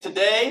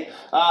Today,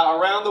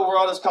 around the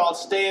world, is called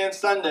Stand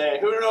Sunday.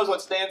 Who knows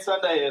what Stand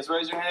Sunday is?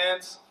 Raise your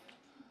hands.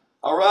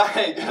 All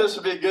right, this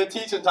would be a good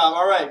teaching time.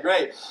 All right,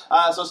 great.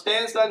 So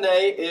Stand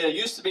Sunday, it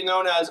used to be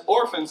known as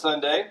Orphan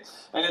Sunday,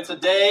 and it's a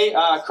day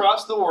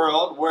across the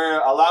world where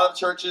a lot of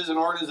churches and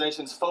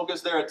organizations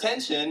focus their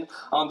attention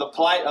on the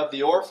plight of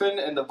the orphan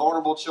and the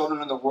vulnerable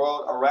children in the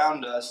world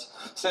around us.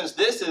 Since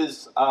this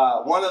is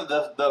one of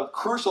the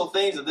crucial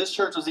things that this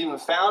church was even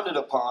founded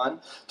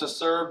upon, to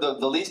serve the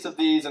least of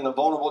these and the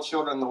vulnerable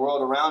children in the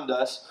world around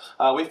us,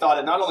 we thought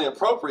it not only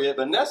appropriate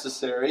but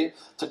necessary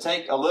to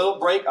take a little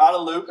break out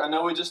of Luke. I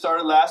know we just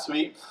started last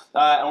week,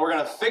 and we're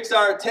going to fix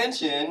our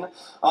attention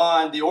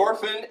on the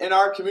orphan in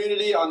our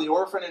community, on the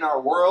orphan in our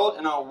world,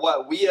 and on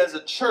what we as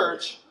a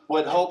church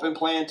would hope and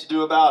plan to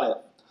do about it.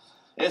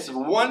 It's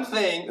one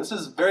thing, this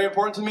is very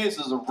important to me, this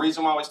is the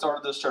reason why we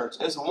started this church.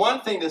 It's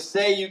one thing to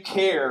say you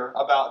care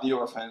about the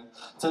orphan.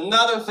 It's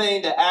another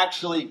thing to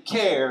actually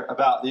care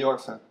about the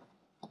orphan.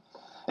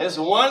 It's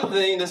one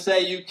thing to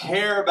say you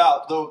care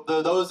about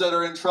those that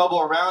are in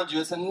trouble around you.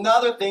 It's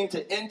another thing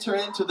to enter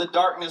into the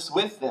darkness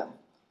with them.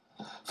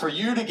 For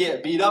you to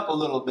get beat up a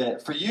little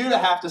bit, for you to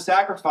have to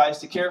sacrifice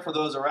to care for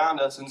those around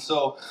us. And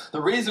so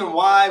the reason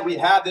why we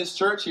have this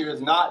church here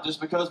is not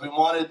just because we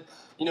wanted,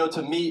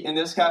 to meet in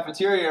this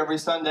cafeteria every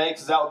Sunday,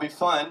 because that would be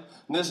fun.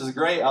 And this is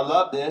great. I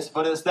love this.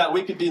 But it's that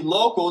we could be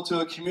local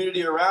to a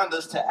community around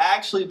us to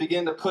actually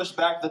begin to push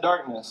back the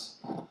darkness.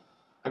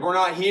 Like, we're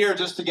not here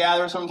just to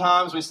gather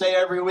sometimes. We say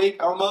every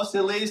week, almost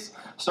at least,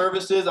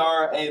 services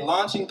are a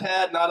launching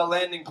pad, not a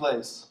landing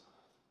place.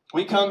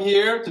 We come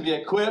here to be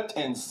equipped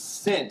and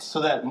sent so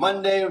that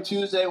Monday,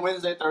 Tuesday,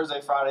 Wednesday, Thursday,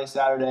 Friday,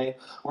 Saturday,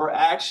 we're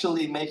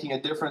actually making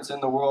a difference in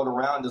the world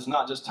around us,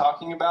 not just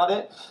talking about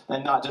it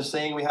and not just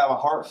saying we have a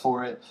heart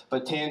for it,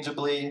 but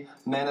tangibly,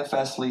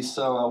 manifestly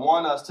so. I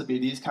want us to be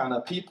these kind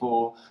of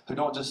people who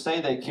don't just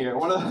say they care.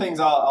 One of the things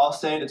I'll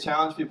say to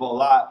challenge people a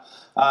lot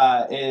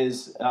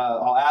is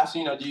I'll ask, do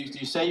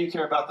you say you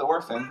care about the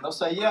orphan? They'll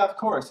say, yeah, of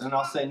course. And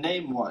I'll say,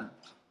 name one.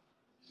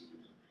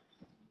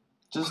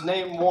 Just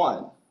name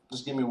one.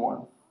 Just give me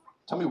one.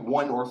 Tell me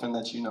one orphan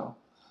that you know.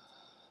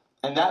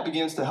 And that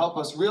begins to help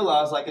us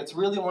realize, it's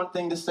really one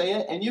thing to say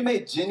it, and you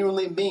may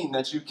genuinely mean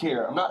that you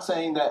care. I'm not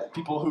saying that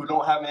people who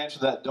don't have an answer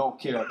to that don't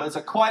care, but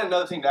it's quite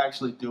another thing to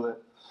actually do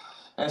it.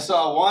 And so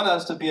I want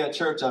us to be a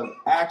church of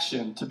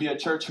action, to be a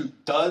church who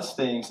does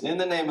things in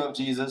the name of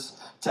Jesus,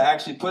 to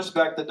actually push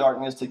back the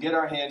darkness, to get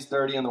our hands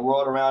dirty in the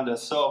world around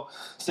us. So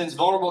since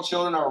vulnerable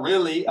children are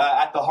really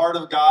at the heart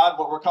of God,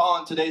 what we're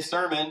calling today's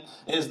sermon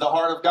is the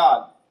heart of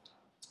God.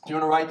 If you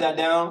want to write that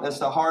down, it's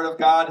the heart of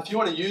God. If you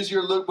want to use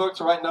your Luke book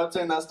to write notes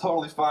in, that's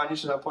totally fine. You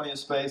should have plenty of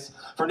space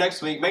for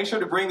next week. Make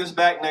sure to bring this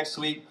back next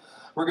week.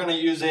 We're going to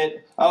use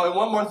it. Oh, and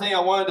one more thing I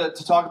wanted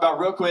to talk about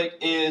real quick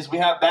is we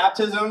have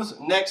baptisms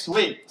next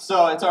week.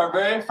 So it's our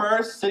very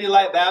first City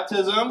Light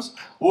baptisms.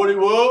 Woody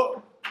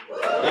woo.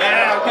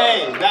 Yeah,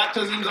 okay.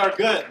 Baptisms are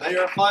good. They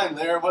are fun.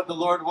 They are what the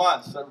Lord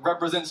wants. It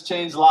represents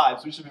changed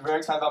lives. We should be very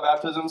excited about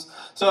baptisms.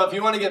 So if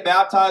you want to get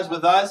baptized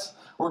with us,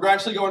 we're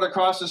actually going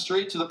across the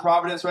street to the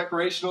Providence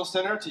Recreational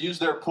Center to use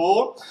their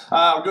pool.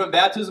 We're doing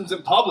baptisms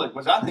in public,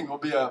 which I think will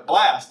be a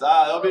blast.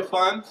 It'll be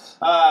fun.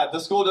 The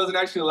school doesn't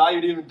actually allow you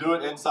to even do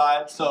it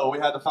inside, so we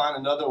had to find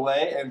another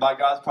way. And by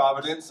God's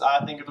providence,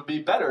 I think it'll be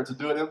better to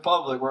do it in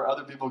public where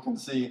other people can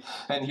see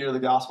and hear the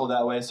gospel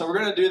that way. So we're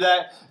going to do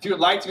that. If you would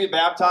like to be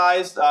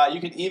baptized,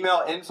 you can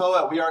email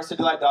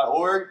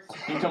info@wearecitylight.org.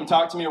 You can come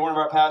talk to me or one of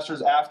our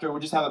pastors after. We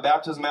just have a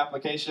baptism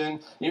application.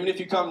 Even if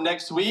you come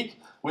next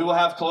week, we will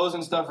have clothes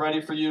and stuff ready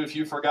for you if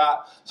you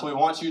forgot. So we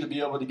want you to be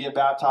able to get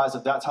baptized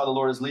if that's how the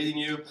Lord is leading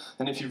you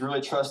and if you've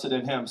really trusted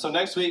in Him. So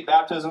next week,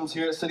 baptisms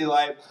here at City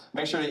Light.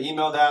 Make sure to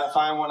email that,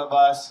 find one of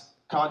us,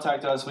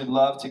 contact us. We'd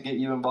love to get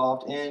you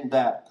involved in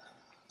that.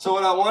 So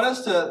what I want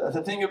us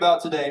to think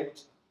about today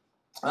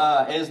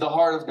is the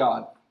heart of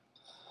God.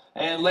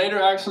 And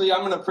later, actually, I'm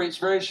going to preach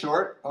very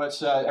short,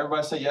 which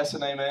everybody say yes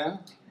and amen.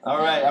 All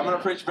right, I'm going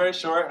to preach very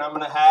short, and I'm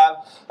going to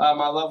have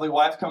my lovely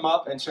wife come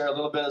up and share a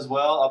little bit as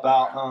well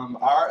about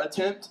our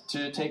attempt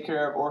to take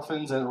care of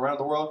orphans around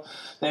the world,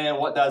 and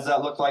what does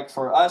that look like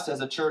for us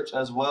as a church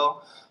as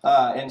well.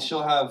 And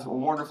she'll have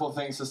wonderful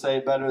things to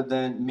say better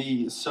than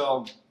me,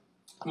 so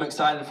I'm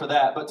excited for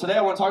that. But today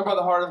I want to talk about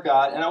the heart of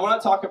God, and I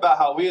want to talk about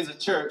how we as a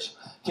church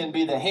can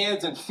be the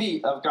hands and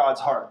feet of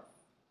God's heart.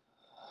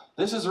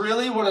 This is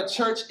really what a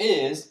church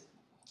is.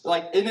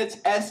 In its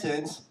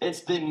essence, it's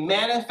the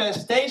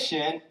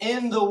manifestation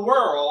in the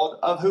world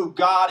of who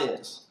God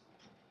is.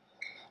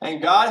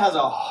 And God has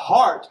a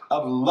heart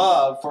of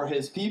love for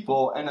His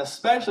people, and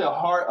especially a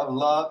heart of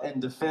love and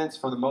defense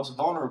for the most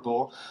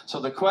vulnerable. So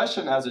the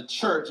question as a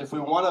church, if we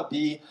want to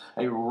be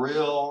a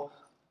real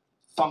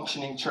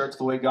functioning church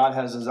the way God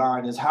has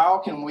designed, is how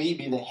can we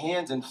be the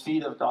hands and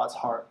feet of God's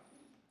heart?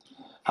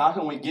 How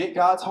can we get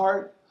God's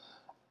heart?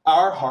 in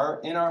our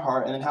heart,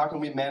 and then how can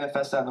we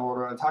manifest that in the world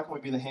around us? How can we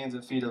be the hands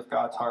and feet of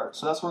God's heart?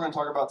 So that's what we're going to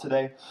talk about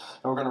today,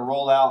 and we're going to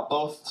roll out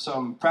both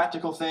some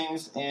practical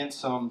things and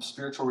some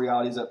spiritual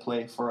realities at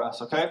play for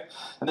us, okay?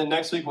 And then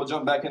next week we'll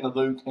jump back into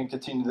Luke and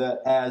continue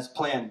that as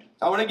planned.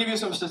 I want to give you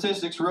some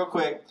statistics real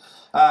quick,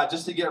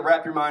 just to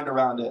wrap your mind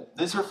around it.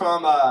 These are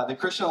from the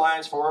Christian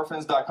Alliance for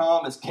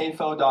Orphans.com. It's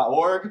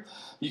kfo.org.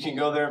 You can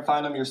go there and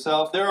find them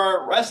yourself. There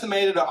are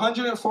estimated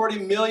 140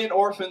 million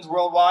orphans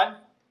worldwide.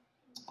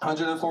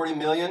 140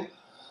 million.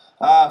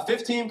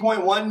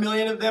 15.1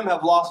 million of them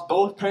have lost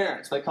both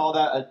parents. They call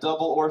that a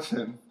double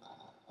orphan.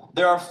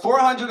 There are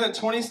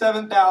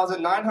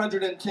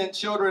 427,910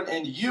 children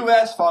in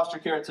U.S. foster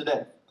care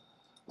today.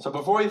 So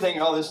before you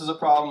think, oh, this is a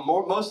problem,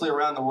 mostly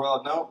around the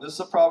world, no, this is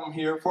a problem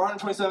here.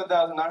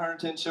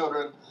 427,910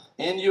 children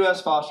in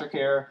U.S. foster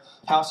care,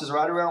 houses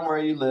right around where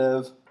you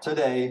live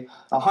today.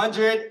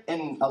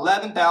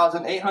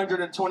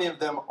 111,820 of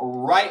them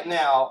right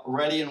now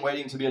ready and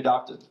waiting to be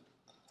adopted.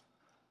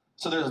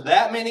 So there's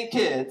that many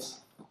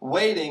kids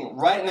waiting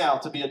right now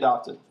to be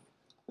adopted.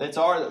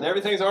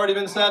 Everything's already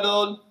been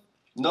settled,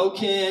 no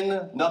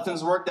kin,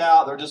 nothing's worked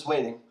out. They're just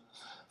waiting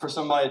for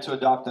somebody to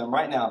adopt them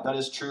right now. That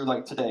is true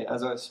like today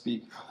as I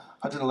speak.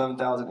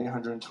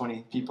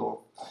 111,820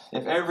 people.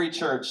 If every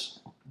church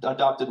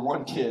adopted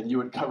one kid, you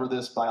would cover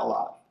this by a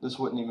lot. This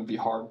wouldn't even be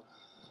hard.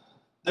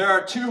 There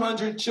are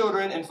 200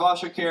 children in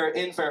foster care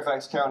in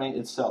Fairfax County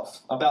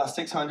itself. About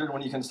 600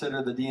 when you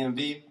consider the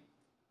DMV.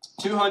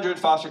 200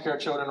 foster care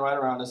children right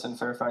around us in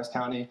Fairfax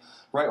County,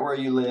 right where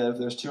you live.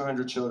 There's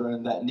 200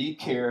 children that need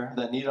care,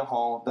 that need a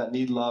home, that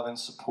need love and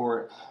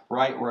support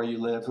right where you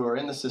live, who are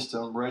in the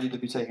system, ready to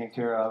be taken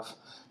care of.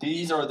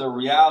 These are the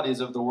realities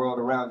of the world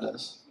around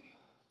us.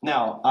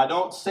 Now, I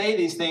don't say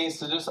these things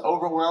to just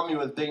overwhelm you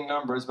with big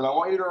numbers, but I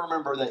want you to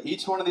remember that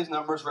each one of these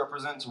numbers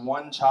represents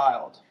one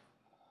child,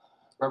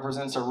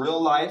 represents a real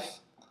life,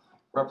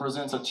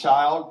 represents a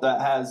child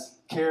that has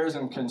cares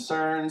and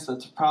concerns,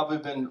 that's probably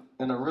been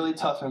in a really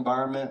tough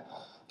environment,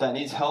 that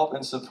needs help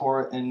and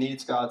support and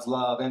needs God's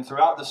love. And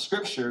throughout the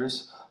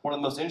scriptures, one of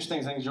the most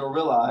interesting things you'll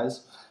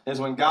realize is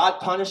when God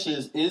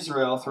punishes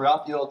Israel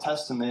throughout the Old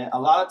Testament, a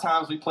lot of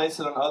times we place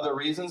it on other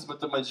reasons, but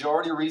the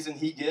majority reason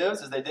he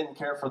gives is they didn't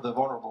care for the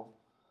vulnerable.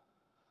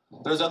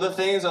 There's other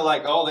things that are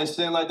like, oh, they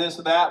sin like this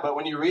or that, but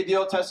when you read the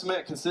Old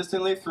Testament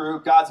consistently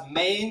through, God's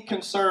main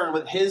concern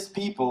with his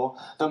people,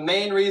 the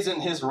main reason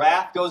his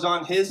wrath goes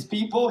on his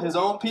people, his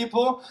own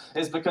people,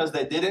 is because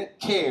they didn't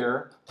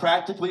care,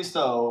 practically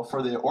so,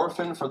 for the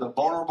orphan, for the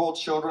vulnerable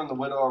children, the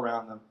widow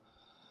around them.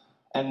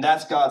 And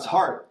that's God's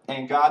heart.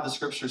 And God, the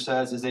scripture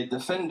says, is a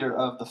defender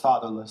of the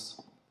fatherless.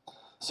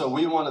 So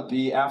we want to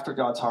be after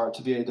God's heart,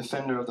 to be a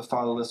defender of the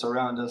fatherless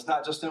around us,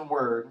 not just in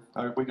word.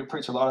 We could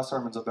preach a lot of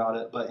sermons about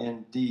it, but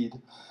in deed.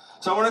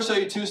 So I want to show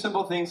you two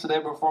simple things today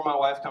before my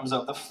wife comes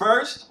up. The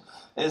first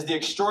is the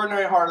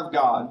extraordinary heart of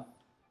God,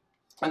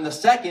 and the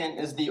second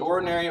is the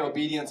ordinary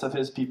obedience of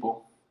his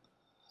people.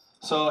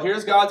 So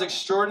here's God's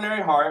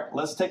extraordinary heart.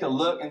 Let's take a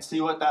look and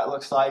see what that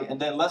looks like, and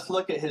then let's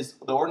look at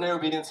the ordinary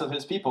obedience of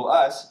his people,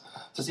 us,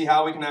 to see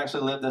how we can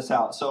actually live this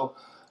out. So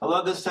I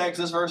love this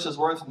text. This verse is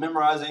worth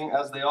memorizing,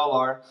 as they all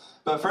are.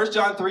 But 1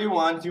 John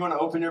 3:1, if you want to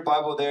open your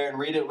Bible there and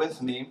read it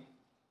with me,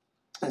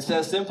 it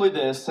says simply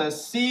this. It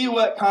says, see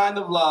what kind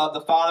of love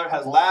the Father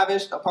has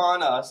lavished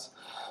upon us,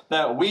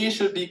 that we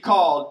should be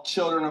called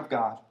children of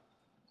God.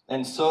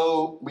 And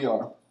so we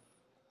are.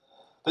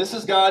 This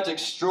is God's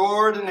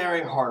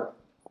extraordinary heart.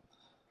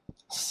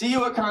 See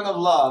what kind of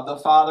love the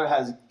Father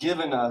has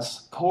given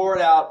us,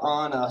 poured out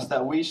on us,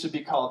 that we should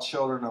be called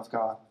children of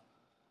God.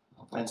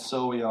 And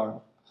so we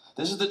are.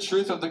 This is the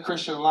truth of the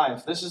Christian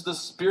life. This is the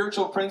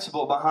spiritual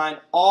principle behind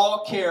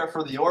all care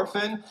for the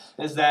orphan,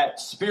 is that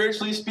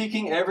spiritually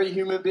speaking, every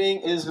human being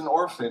is an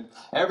orphan.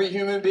 Every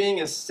human being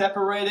is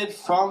separated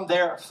from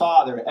their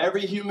father.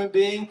 Every human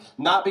being,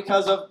 not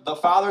because of the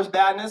Father's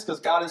badness, because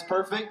God is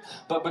perfect,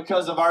 but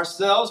because of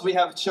ourselves, we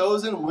have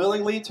chosen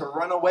willingly to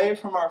run away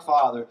from our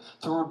Father,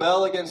 to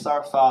rebel against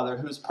our Father,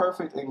 who's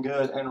perfect and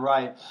good and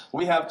right.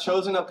 We have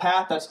chosen a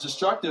path that's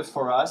destructive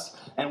for us,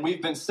 and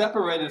we've been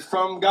separated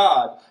from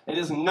God. It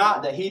is not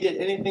that he did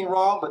anything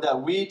wrong, but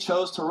that we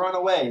chose to run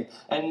away.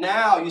 And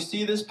now you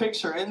see this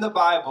picture in the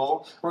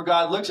Bible where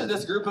God looks at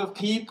this group of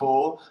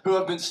people who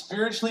have been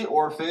spiritually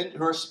orphaned,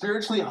 who are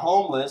spiritually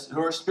homeless,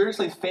 who are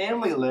spiritually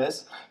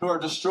familyless, who are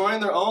destroying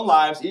their own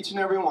lives, each and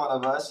every one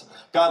of us.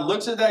 God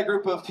looks at that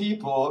group of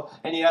people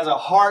and he has a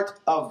heart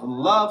of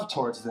love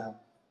towards them.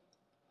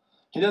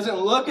 He doesn't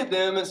look at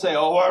them and say,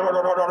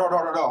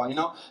 oh, you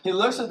know. He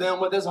looks at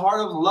them with his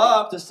heart of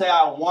love to say,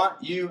 I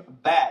want you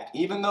back.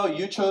 Even though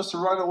you chose to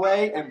run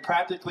away and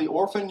practically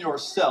orphan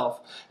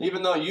yourself,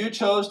 even though you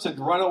chose to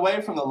run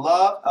away from the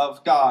love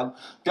of God,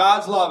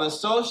 God's love is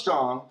so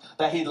strong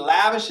that he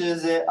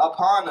lavishes it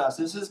upon us.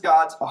 This is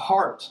God's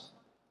heart.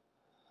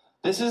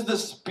 This is the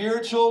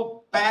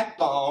spiritual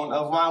backbone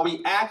of why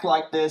we act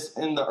like this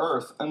in the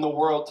earth, in the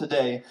world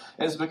today,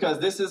 is because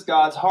this is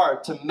God's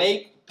heart, to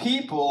make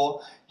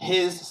people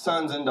his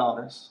sons and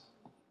daughters.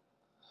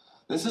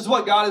 This is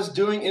what God is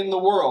doing in the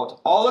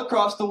world. All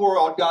across the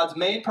world, God's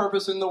main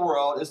purpose in the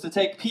world is to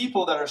take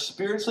people that are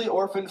spiritually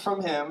orphaned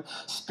from Him,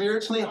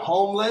 spiritually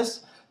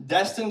homeless,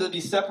 destined to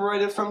be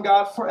separated from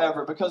God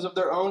forever because of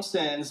their own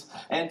sins,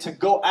 and to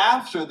go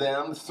after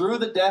them through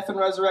the death and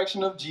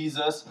resurrection of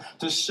Jesus,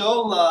 to show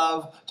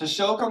love, to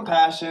show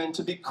compassion,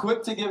 to be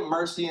quick to give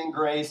mercy and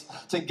grace,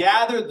 to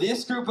gather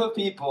this group of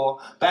people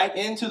back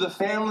into the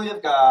family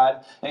of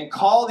God and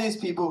call these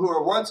people who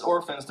were once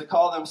orphans to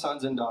call them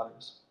sons and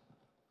daughters.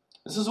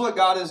 This is what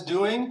God is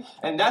doing,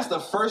 and that's the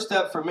first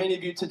step for many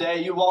of you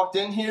today. You walked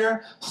in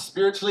here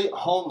spiritually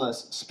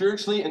homeless,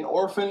 spiritually an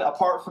orphan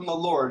apart from the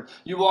Lord.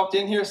 You walked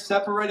in here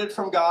separated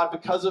from God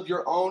because of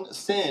your own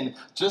sin,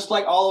 just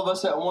like all of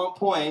us at one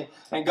point,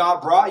 and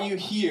God brought you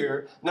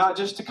here not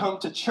just to come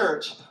to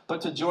church,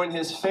 but to join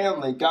His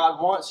family. God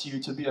wants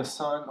you to be a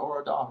son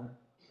or a daughter.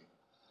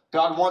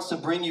 God wants to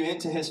bring you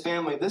into His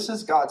family. This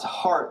is God's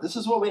heart. This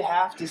is what we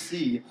have to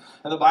see.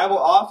 And the Bible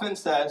often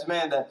says,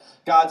 man, that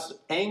God's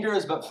anger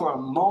is but for a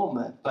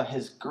moment, but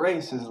His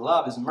grace, His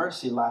love, His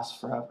mercy lasts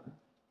forever.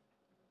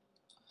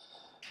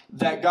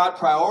 That God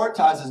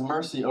prioritizes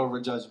mercy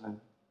over judgment.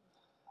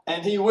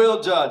 And He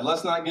will judge.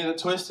 Let's not get it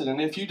twisted. And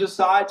if you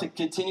decide to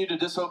continue to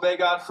disobey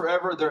God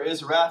forever, there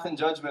is wrath and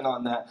judgment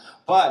on that.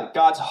 But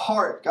God's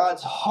heart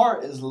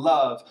is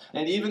love.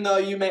 And even though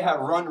you may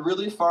have run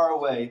really far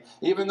away,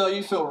 even though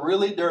you feel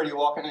really dirty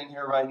walking in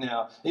here right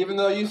now, even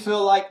though you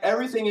feel like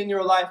everything in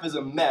your life is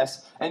a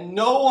mess and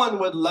no one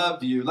would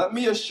love you, let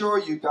me assure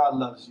you, God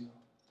loves you.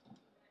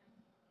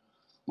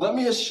 Let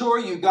me assure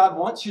you, God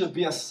wants you to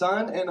be a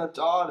son and a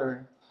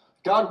daughter.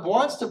 God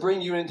wants to bring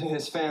you into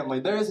His family.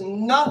 There is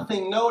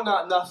nothing, no,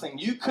 not nothing,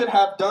 you could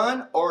have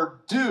done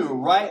or do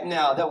right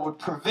now that would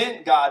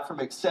prevent God from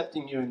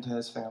accepting you into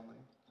His family.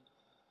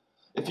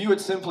 If you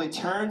would simply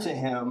turn to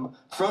Him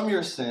from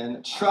your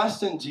sin,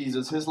 trust in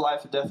Jesus, His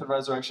life, death, and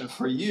resurrection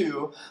for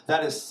you,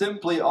 that is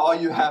simply all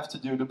you have to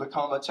do to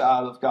become a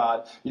child of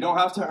God. You don't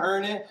have to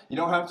earn it. You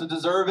don't have to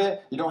deserve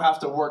it. You don't have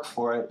to work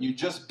for it. You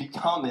just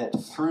become it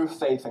through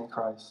faith in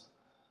Christ.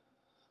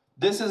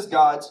 This is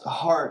God's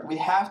heart. We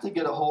have to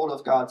get a hold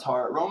of God's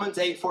heart. Romans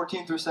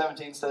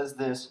 8:14-17 says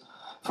this,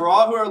 "For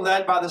all who are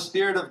led by the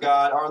Spirit of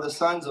God are the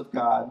sons of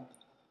God.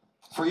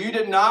 For you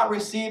did not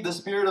receive the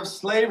spirit of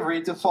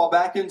slavery to fall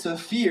back into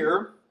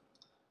fear,"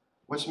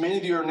 which many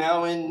of you are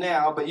now in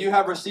now, "but you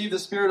have received the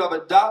spirit of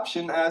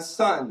adoption as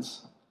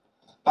sons,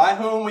 by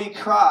whom we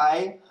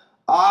cry,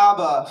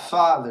 Abba,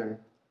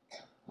 Father."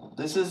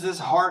 This is this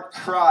heart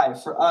cry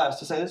for us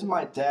to say, this is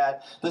my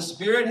dad. The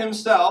Spirit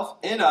Himself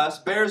in us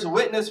bears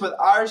witness with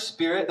our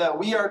spirit that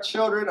we are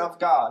children of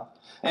God.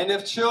 And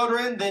if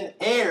children, then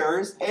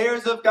heirs,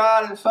 heirs of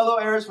God and fellow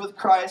heirs with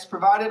Christ,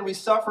 provided we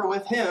suffer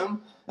with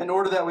Him in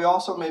order that we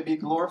also may be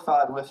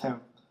glorified with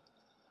Him.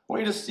 I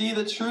want you to see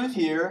the truth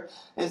here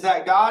is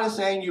that God is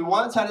saying you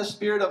once had a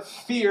spirit of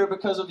fear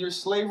because of your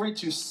slavery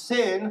to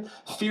sin,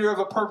 fear of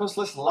a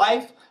purposeless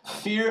life,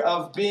 fear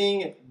of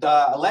being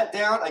let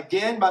down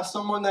again by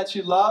someone that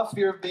you love,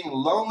 fear of being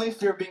lonely,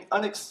 fear of being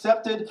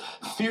unaccepted,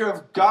 fear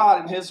of God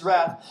and His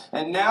wrath.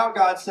 And now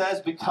God says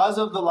because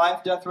of the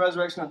life, death,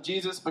 resurrection of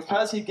Jesus,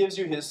 because He gives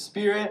you His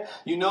Spirit,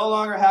 you no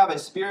longer have a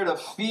spirit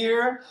of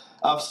fear,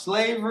 of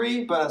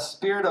slavery, but a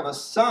spirit of a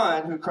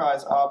son who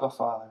cries, Abba,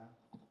 Father.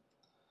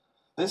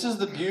 This is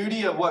the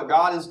beauty of what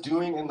God is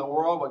doing in the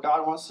world, what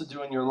God wants to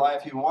do in your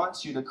life. He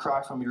wants you to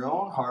cry from your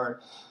own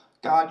heart,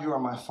 God, you are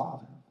my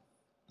Father.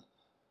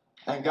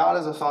 And God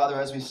is a Father,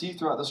 as we see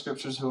throughout the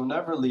Scriptures, who will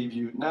never leave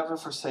you, never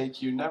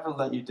forsake you, never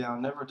let you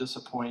down, never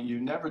disappoint you,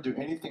 never do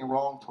anything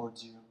wrong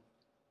towards you.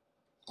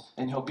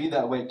 And He'll be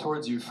that way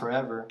towards you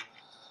forever.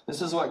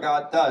 This is what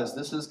God does.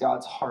 This is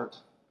God's heart.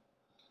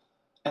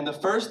 And the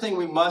first thing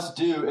we must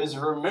do is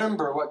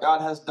remember what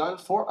God has done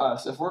for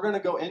us. If we're going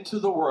to go into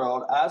the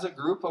world as a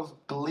group of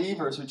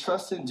believers who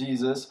trust in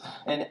Jesus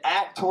and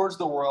act towards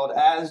the world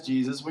as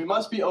Jesus, we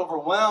must be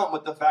overwhelmed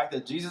with the fact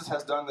that Jesus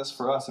has done this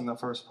for us in the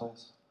first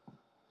place.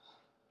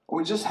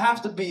 We just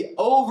have to be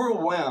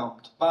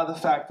overwhelmed by the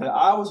fact that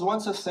I was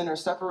once a sinner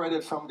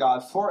separated from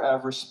God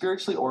forever,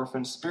 spiritually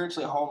orphaned,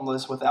 spiritually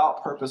homeless,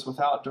 without purpose,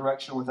 without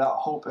direction, without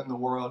hope in the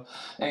world.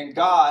 And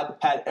God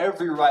had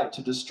every right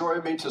to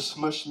destroy me, to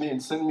smush me,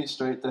 and send me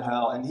straight to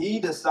hell. And He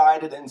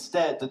decided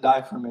instead to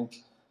die for me.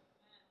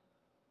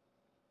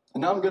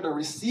 And I'm going to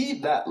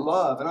receive that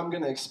love, and I'm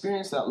going to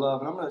experience that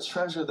love, and I'm going to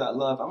treasure that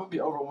love. I'm going to be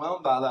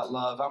overwhelmed by that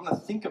love. I'm going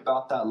to think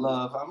about that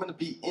love. I'm going to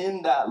be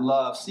in that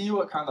love. See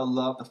what kind of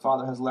love the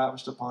Father has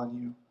lavished upon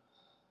you.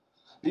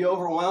 Be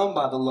overwhelmed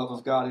by the love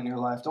of God in your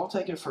life. Don't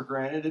take it for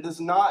granted. It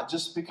is not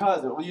just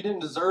because you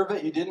didn't deserve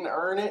it, you didn't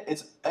earn it.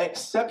 It's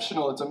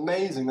exceptional. It's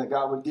amazing that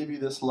God would give you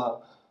this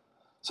love.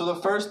 So the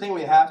first thing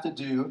we have to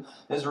do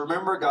is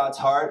remember God's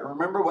heart.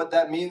 Remember what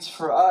that means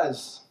for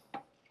us.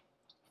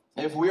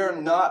 If we are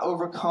not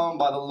overcome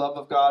by the love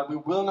of God, we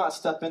will not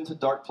step into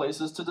dark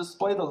places to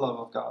display the love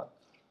of God.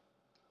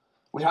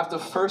 We have to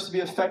first be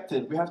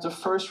affected. We have to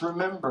first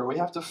remember. We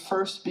have to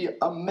first be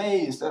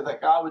amazed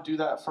that God would do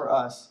that for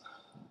us.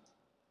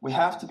 We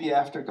have to be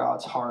after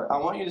God's heart. I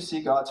want you to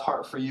see God's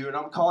heart for you, and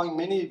I'm calling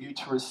many of you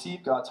to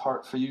receive God's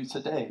heart for you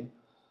today.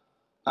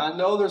 I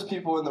know there's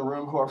people in the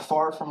room who are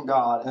far from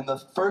God, and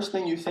the first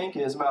thing you think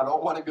is, man, I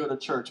don't want to go to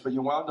church, but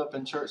you wound up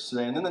in church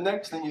today. And then the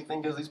next thing you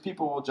think is, these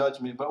people will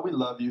judge me, but we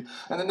love you.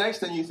 And the next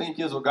thing you think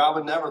is, well, God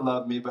would never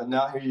love me, but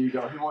now here you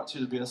go. He wants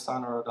you to be a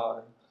son or a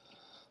daughter.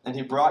 And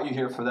he brought you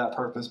here for that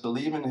purpose.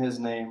 Believe in his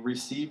name.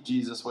 Receive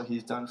Jesus, what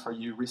he's done for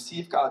you.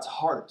 Receive God's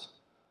heart.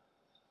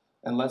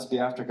 And let's be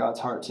after God's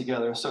heart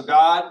together. So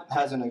God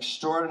has an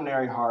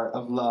extraordinary heart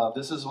of love.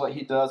 This is what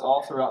he does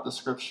all throughout the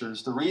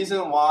scriptures. The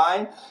reason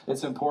why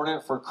it's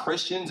important for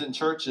Christians and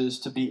churches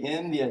to be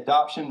in the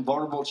adoption,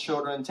 vulnerable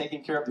children,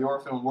 taking care of the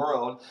orphan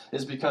world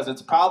is because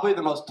it's probably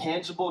the most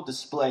tangible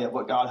display of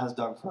what God has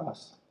done for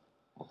us.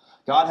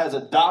 God has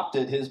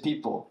adopted his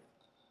people.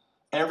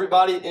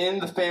 Everybody in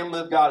the family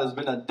of God has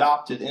been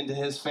adopted into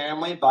his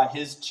family by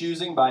his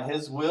choosing, by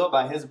his will,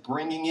 by his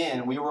bringing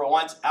in. We were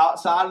once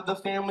outside of the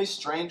family,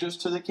 strangers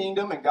to the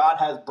kingdom, and God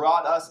has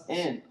brought us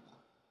in.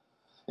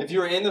 If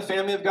you are in the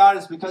family of God,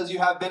 it's because you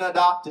have been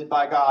adopted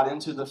by God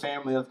into the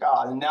family of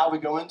God. And now we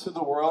go into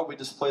the world, we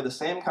display the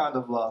same kind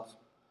of love.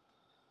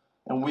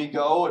 And we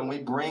go and we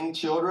bring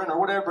children, or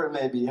whatever it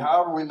may be,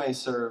 however we may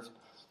serve.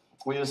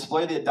 We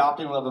display the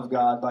adopting love of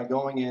God by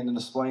going in and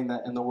displaying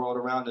that in the world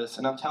around us.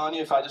 And I'm telling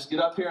you, if I just get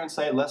up here and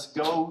say, let's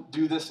go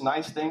do this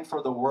nice thing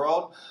for the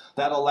world,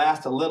 that'll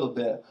last a little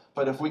bit.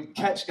 But if we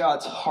catch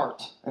God's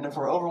heart, and if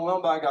we're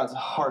overwhelmed by God's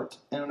heart,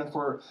 and if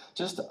we're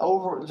just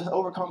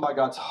overcome by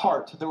God's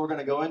heart, then we're going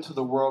to go into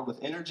the world with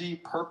energy,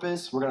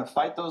 purpose. We're going to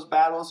fight those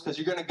battles because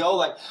you're going to go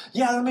like,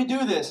 yeah, let me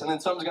do this. And then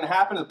something's going to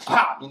happen and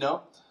pop,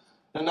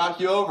 It'll knock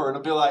you over.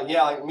 It'll be like,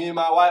 yeah, like me and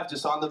my wife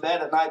just on the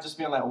bed at night just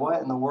being like,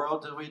 what in the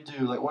world did we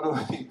do? Like, we're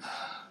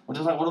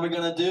just like, what are we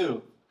going to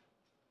do?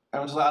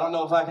 And we're just like, I don't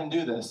know if I can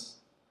do this.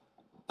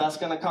 That's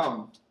going to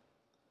come.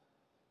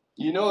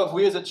 If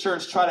we as a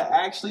church try to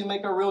actually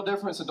make a real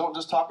difference and don't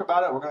just talk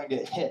about it, we're going to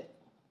get hit.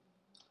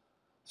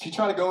 If you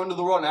try to go into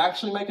the world and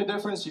actually make a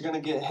difference, you're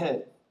going to get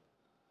hit.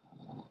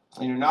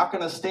 And you're not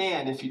going to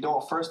stand if you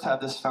don't first have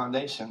this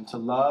foundation to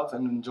love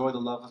and enjoy the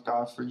love of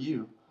God for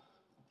you.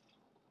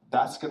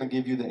 That's going to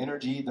give you the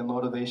energy, the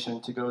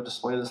motivation to go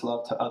display this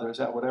love to others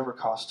at whatever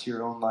cost to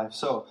your own life.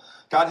 So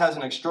God has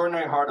an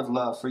extraordinary heart of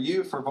love for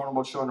you, for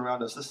vulnerable children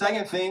around us. The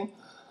second thing,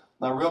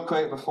 real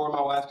quick before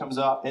my wife comes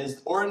up,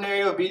 is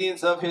ordinary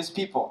obedience of his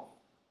people.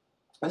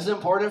 This is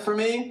important for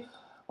me.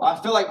 I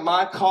feel like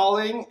my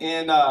calling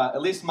in at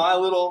least my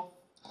little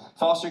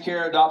foster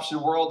care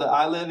adoption world that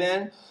I live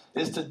in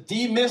is to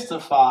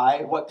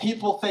demystify what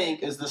people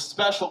think is the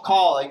special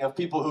calling of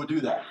people who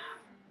do that.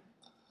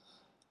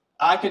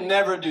 I could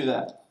never do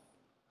that.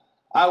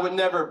 I would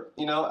never,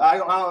 I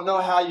don't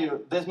know how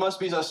this must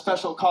be a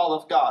special call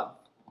of God.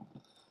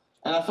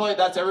 And I feel like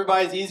that's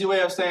everybody's easy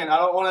way of saying, I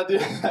don't want to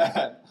do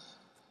that.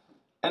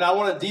 And I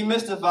want to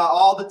demystify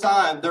all the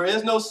time. There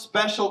is no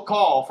special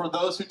call for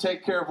those who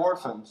take care of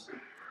orphans.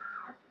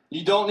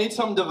 You don't need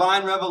some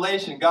divine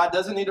revelation. God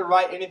doesn't need to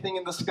write anything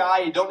in the sky.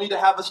 You don't need to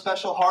have a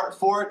special heart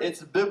for it.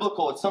 It's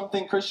biblical. It's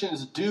something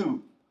Christians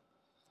do.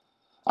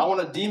 I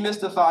want to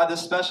demystify this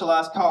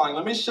specialized calling.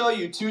 Let me show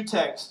you two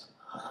texts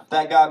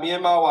that got me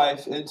and my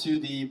wife into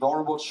the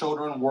vulnerable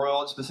children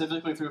world,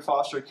 specifically through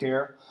foster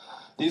care.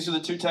 These are the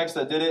two texts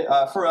that did it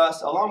for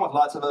us, along with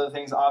lots of other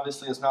things.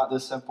 Obviously, it's not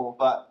this simple,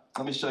 but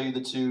let me show you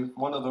the two.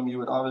 One of them you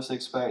would obviously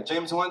expect.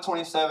 James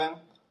 1:27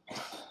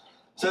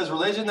 says,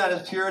 religion that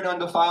is pure and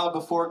undefiled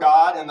before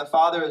God and the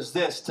Father is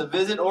this, to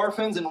visit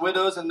orphans and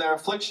widows in their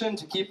affliction,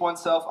 to keep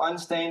oneself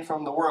unstained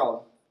from the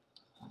world.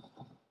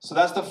 So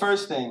that's the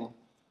first thing.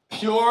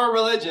 Pure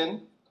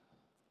religion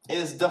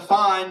is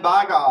defined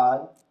by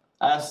God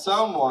as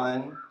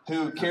someone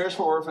who cares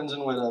for orphans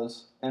and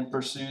widows and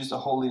pursues a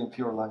holy and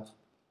pure life.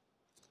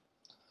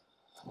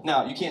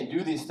 Now, you can't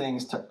do these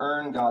things to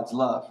earn God's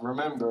love.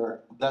 Remember,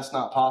 that's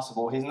not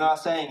possible. He's not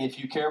saying if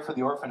you care for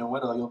the orphan and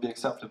widow, you'll be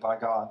accepted by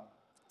God.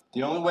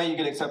 The only way you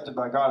get accepted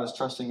by God is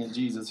trusting in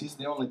Jesus. He's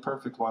the only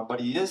perfect one. But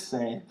he is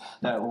saying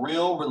that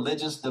real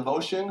religious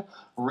devotion,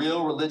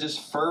 real religious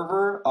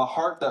fervor, a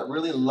heart that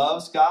really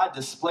loves God,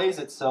 displays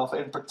itself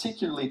in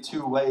particularly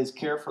two ways: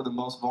 care for the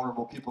most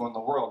vulnerable people in the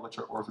world, which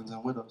are orphans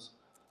and widows.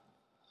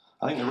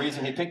 I think the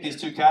reason he picked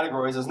these two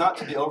categories is not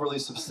to be overly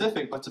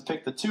specific, but to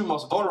pick the two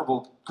most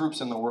vulnerable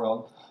groups in the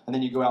world, and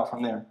then you go out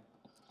from there.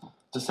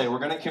 To say we're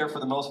going to care for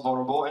the most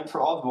vulnerable and for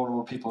all the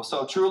vulnerable people.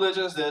 So true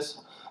religion is this.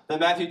 Then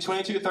Matthew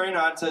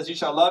 22:39 says, you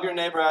shall love your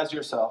neighbor as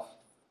yourself.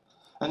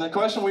 And the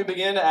question we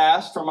began to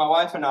ask for my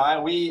wife and I,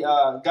 we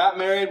got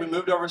married, we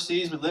moved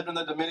overseas, we lived in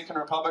the Dominican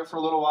Republic for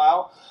a little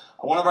while.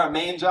 One of our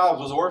main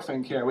jobs was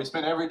orphan care. We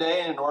spent every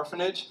day in an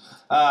orphanage,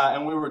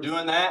 and we were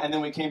doing that. And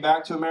then we came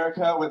back to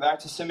America, went back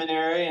to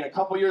seminary, and a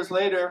couple years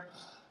later,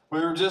 we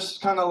were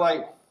just kind of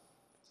like,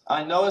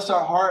 I know it's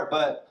our heart,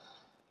 but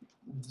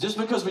just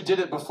because we did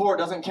it before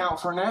doesn't count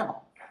for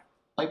now.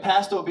 Like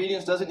past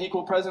obedience doesn't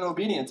equal present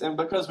obedience. And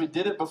because we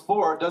did it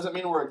before, it doesn't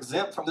mean we're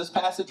exempt from this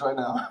passage right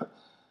now.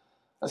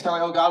 It's kind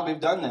of like, oh God, we've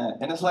done that.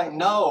 And it's like,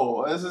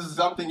 no, this is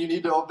something you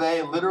need to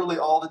obey literally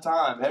all the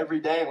time, every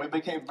day. And we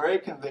became very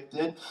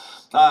convicted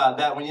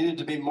that we needed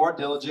to be more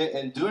diligent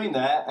in doing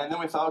that. And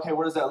then we thought, okay,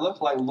 what does that look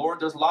like? Lord,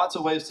 there's lots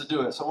of ways to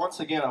do it. So once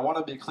again, I want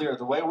to be clear.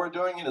 The way we're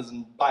doing it is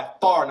by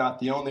far not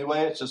the only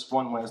way. It's just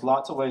one way. There's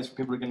lots of ways for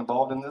people to get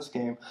involved in this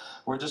game.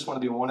 We just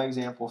want to be one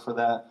example for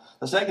that.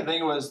 The second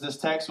thing was, this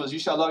text was, you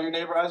shall love your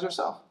neighbor as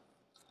yourself.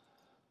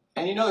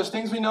 And there's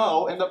things we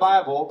know in the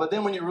Bible, but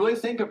then when you really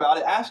think about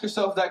it, ask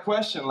yourself that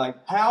question, like,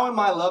 how am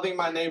I loving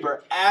my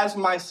neighbor as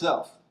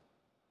myself?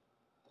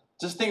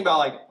 Just think about,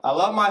 like, I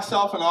love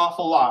myself an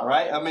awful lot,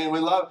 right? I mean, we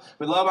love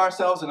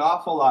ourselves an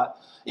awful lot.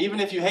 Even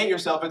if you hate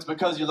yourself, it's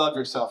because you love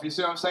yourself. You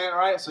see what I'm saying,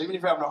 right? So even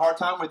if you're having a hard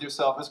time with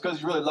yourself, it's because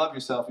you really love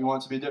yourself. You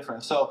want it to be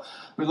different. So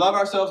we love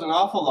ourselves an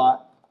awful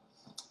lot.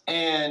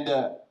 And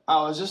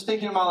I was just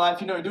thinking in my life,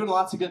 doing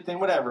lots of good things,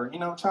 whatever,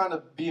 trying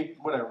to be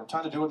whatever,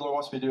 trying to do what the Lord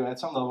wants me to do at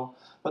some level.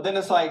 But then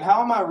it's like,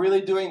 how am I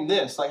really doing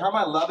this? Like, how am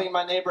I loving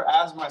my neighbor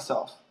as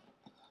myself?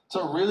 It's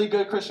a really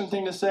good Christian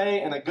thing to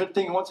say, and a good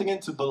thing, once again,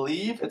 to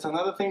believe. It's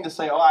another thing to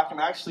say, oh, I can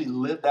actually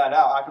live that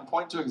out. I can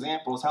point to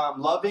examples how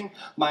I'm loving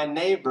my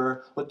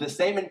neighbor with the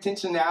same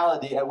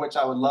intentionality at which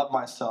I would love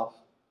myself.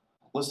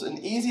 Well, it's an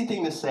easy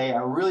thing to say,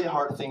 a really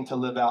hard thing to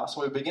live out.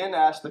 So we began to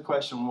ask the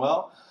question,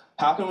 well,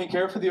 how can we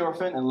care for the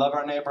orphan and love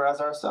our neighbor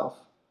as ourselves?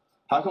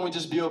 How can we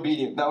just be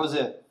obedient? That was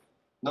it.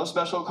 No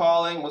special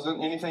calling,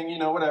 wasn't anything,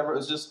 whatever. It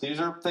was just, these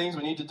are things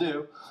we need to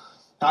do.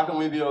 How can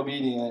we be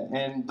obedient?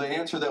 And the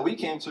answer that we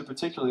came to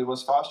particularly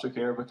was foster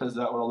care, because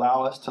that would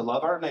allow us to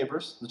love our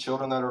neighbors, the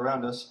children that are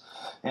around us,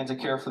 and to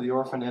care for the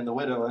orphan and the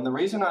widow. And the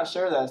reason I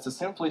share that is to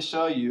simply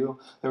show you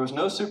there was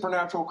no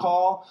supernatural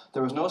call,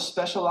 there was no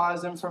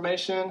specialized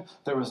information,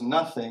 there was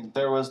nothing.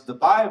 There was the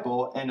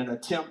Bible and an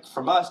attempt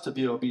from us to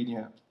be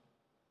obedient.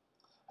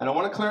 And I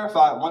want to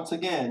clarify, once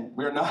again,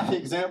 we are not the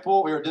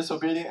example. We are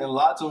disobedient in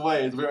lots of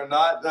ways. We are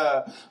not,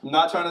 I'm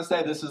not trying to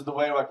say this is the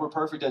way, like we're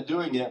perfect at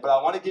doing it, but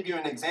I want to give you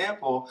an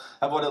example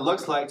of what it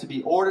looks like to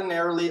be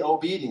ordinarily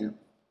obedient.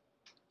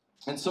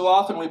 And so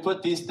often we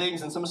put these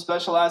things in some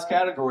specialized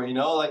category,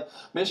 like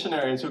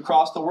missionaries who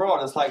cross the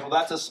world. It's like, well,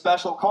 that's a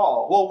special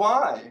call. Well,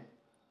 why?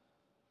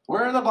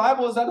 Where in the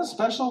Bible is that a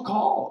special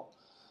call?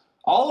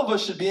 All of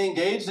us should be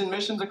engaged in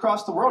missions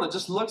across the world. It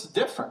just looks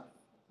different.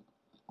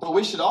 But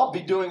we should all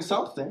be doing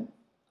something.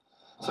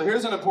 So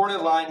here's an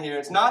important line here.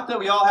 It's not that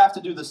we all have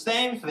to do the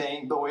same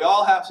thing, but we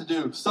all have to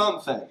do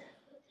something.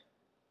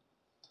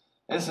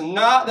 It's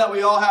not that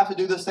we all have to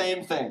do the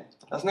same thing.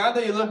 It's not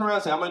that you look around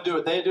and say, I'm going to do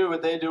what they do,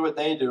 what they do, what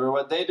they do, or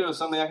what they do is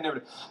something I can never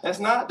do. It's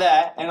not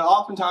that, and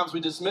oftentimes we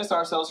dismiss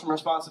ourselves from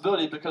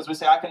responsibility because we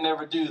say, I can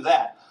never do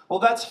that. Well,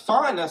 that's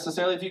fine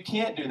necessarily if you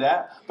can't do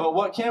that, but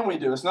what can we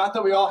do? It's not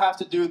that we all have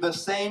to do the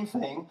same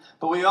thing,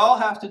 but we all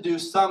have to do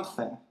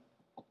something.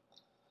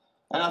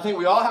 And I think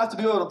we all have to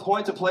be able to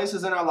point to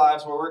places in our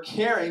lives where we're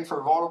caring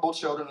for vulnerable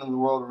children in the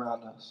world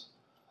around us.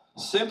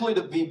 Simply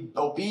to be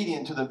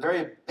obedient to the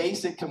very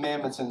basic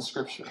commandments in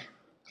Scripture.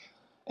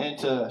 And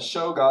to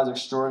show God's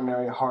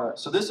extraordinary heart.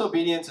 So this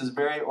obedience is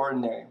very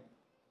ordinary.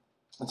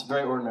 It's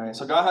very ordinary.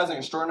 So God has an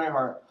extraordinary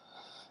heart.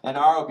 And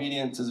our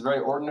obedience is very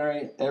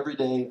ordinary,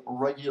 everyday,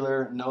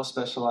 regular, no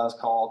specialized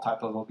call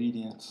type of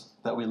obedience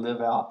that we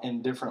live out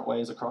in different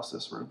ways across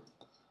this room.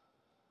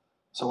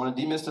 So I want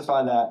to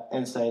demystify that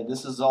and say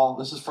this is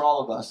for all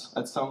of us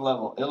at some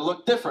level. It'll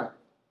look different.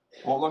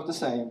 It won't look the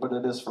same, but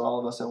it is for all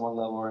of us at one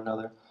level or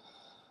another.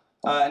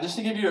 And just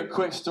to give you a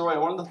quick story,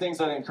 one of the things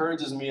that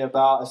encourages me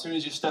about as soon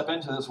as you step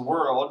into this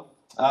world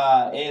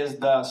is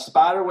the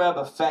spiderweb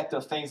effect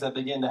of things that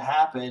begin to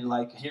happen,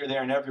 like here,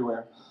 there, and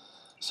everywhere.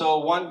 So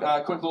one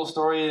quick little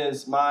story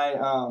is my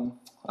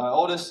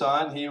oldest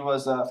son. He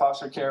was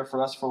foster care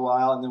for us for a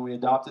while, and then we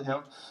adopted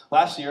him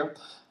last year.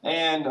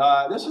 And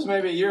this was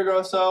maybe a year ago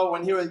or so.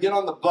 When he would get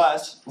on the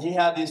bus, he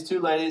had these two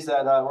ladies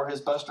that were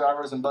his bus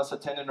drivers and bus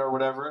attendant or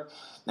whatever.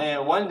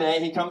 And one day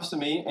he comes to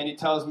me and he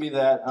tells me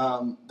that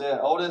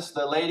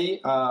the lady,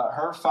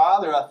 her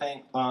father, I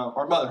think,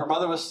 or mother, her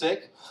mother was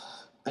sick.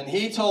 And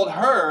he told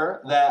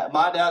her that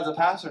my dad's a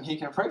pastor and he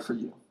can pray for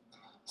you.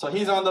 So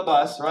he's on the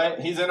bus, right?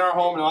 He's in our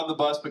home and on the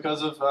bus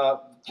because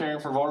of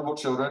caring for vulnerable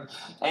children.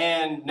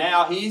 And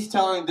now he's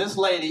telling this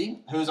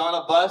lady who's on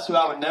a bus who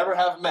I would never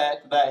have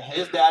met that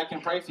his dad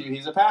can pray for you.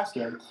 He's a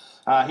pastor.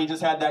 He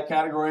just had that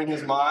category in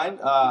his mind.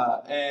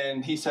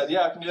 And he said,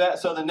 yeah, I can do that.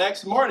 So the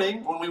next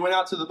morning when we went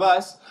out to the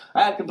bus,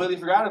 I had completely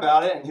forgot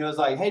about it. And he was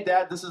like, hey,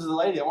 Dad, this is the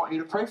lady. I want you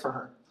to pray for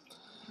her.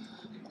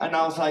 And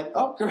I was like,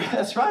 oh, great,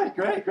 that's right,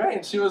 great.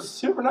 And she was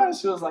super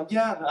nice. She was like,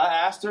 yeah. And I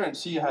asked her, and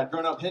she had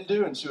grown up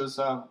Hindu, and she was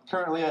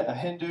currently a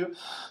Hindu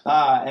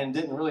and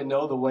didn't really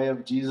know the way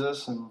of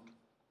Jesus.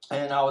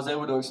 And I was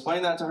able to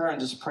explain that to her and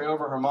just pray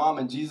over her mom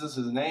in Jesus'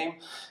 name.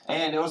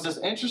 And it was this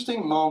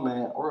interesting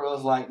moment where it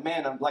was like,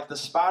 man, like the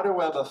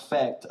spiderweb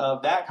effect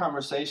of that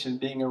conversation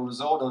being a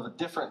result of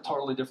a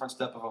totally different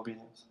step of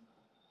obedience.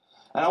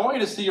 And I want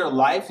you to see your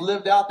life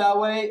lived out that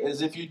way,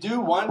 is if you do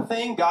one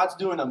thing, God's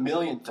doing a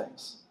million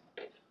things.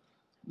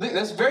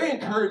 That's very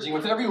encouraging.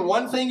 With every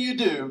one thing you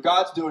do,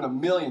 God's doing a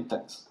million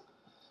things.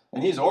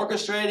 And he's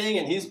orchestrating,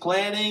 and he's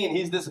planning, and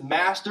he's this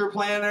master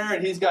planner,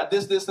 and he's got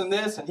this, and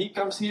this, and he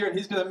comes here, and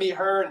he's going to meet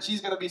her, and she's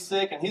going to be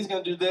sick, and he's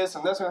going to do this,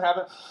 and that's going to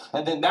happen.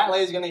 And then that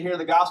lady's going to hear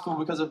the gospel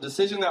because of a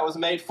decision that was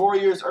made 4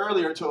 years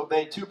earlier to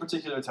obey 2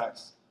 particular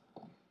texts.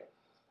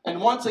 And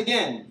once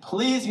again,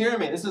 please hear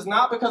me. This is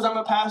not because I'm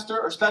a pastor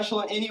or special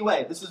in any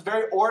way. This is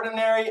very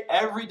ordinary,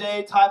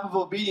 everyday type of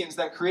obedience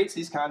that creates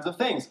these kinds of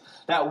things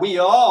that we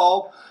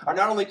all are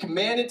not only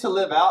commanded to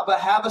live out, but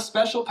have a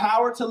special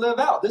power to live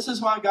out. This is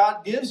why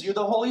God gives you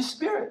the Holy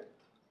Spirit.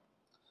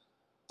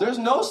 There's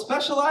no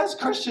specialized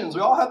Christians.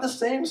 We all have the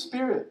same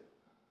Spirit.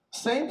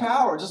 Same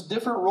power, just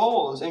different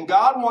roles. And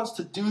God wants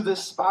to do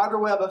this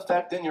spiderweb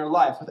effect in your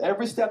life. With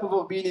every step of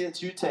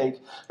obedience you take,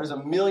 there's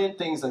a million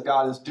things that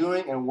God is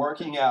doing and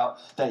working out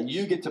that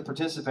you get to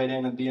participate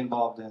in and be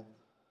involved in.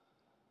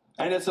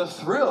 And it's a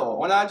thrill.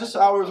 When I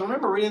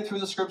remember reading through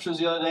the scriptures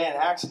the other day in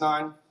Acts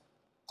 9.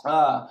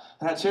 And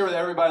I shared with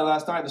everybody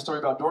last night the story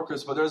about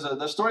Dorcas, but there's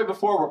a story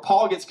before where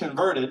Paul gets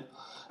converted.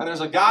 And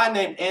there's a guy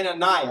named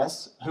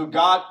Ananias who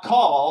God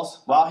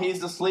calls while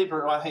he's asleep,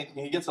 or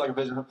he gets like a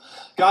vision.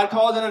 God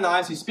calls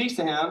Ananias, he speaks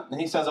to him, and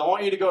he says, I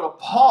want you to go to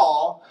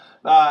Paul,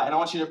 and I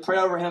want you to pray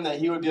over him that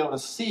he would be able to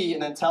see,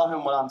 and then tell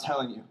him what I'm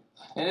telling you.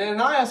 And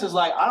Ananias is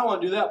like, I don't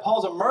want to do that.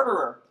 Paul's a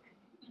murderer.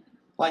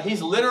 Like,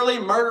 he's literally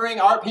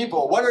murdering our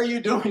people. What are you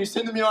doing? You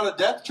sending me on a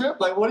death trip?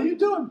 Like, what are you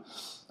doing?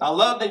 I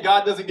love that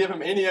God doesn't give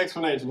him any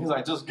explanation. He's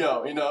like, just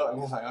go, and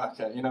he's like,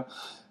 okay,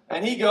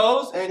 And he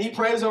goes and he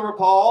prays over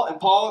Paul, and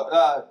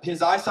Paul,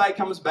 his eyesight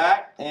comes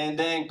back, and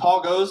then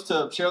Paul goes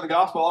to share the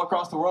gospel all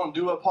across the world and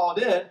do what Paul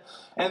did.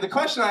 And the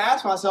question I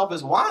ask myself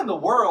is, why in the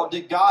world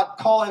did God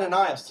call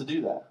Ananias to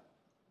do that?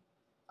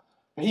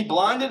 And he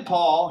blinded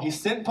Paul. He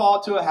sent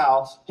Paul to a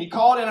house. He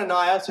called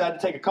Ananias, who had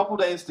to take a couple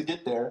days to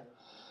get there.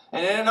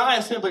 And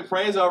Ananias simply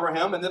prays over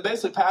him and then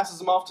basically passes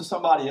him off to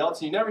somebody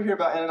else. And you never hear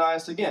about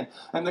Ananias again.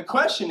 And the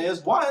question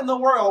is, why in the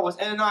world was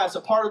Ananias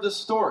a part of this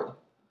story?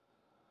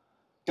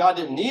 God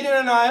didn't need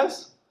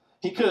Ananias.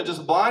 He could have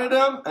just blinded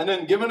him and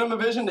then given him a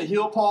vision to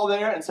heal Paul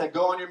there and said,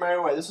 go on your merry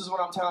way. This is what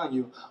I'm telling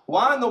you.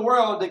 Why in the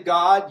world did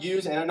God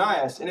use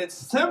Ananias? And it's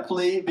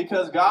simply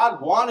because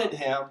God wanted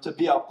him to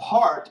be a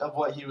part of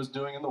what he was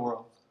doing in the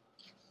world.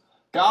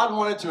 God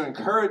wanted to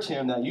encourage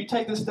him that you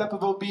take this step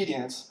of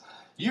obedience.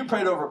 You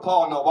prayed over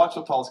Paul. Now watch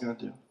what Paul's going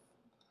to do.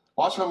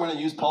 Watch what I'm going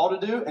to use Paul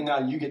to do, and now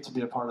you get to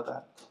be a part of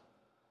that.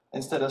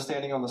 Instead of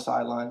standing on the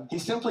sideline. He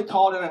simply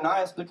called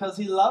Ananias because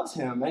he loves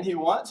him and he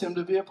wants him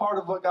to be a part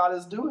of what God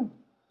is doing.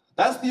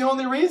 That's the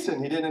only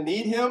reason. He didn't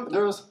need him. It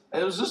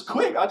was just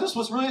quick. I just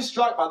was really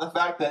struck by the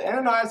fact that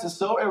Ananias is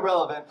so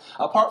irrelevant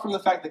apart from the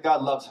fact that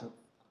God loves him.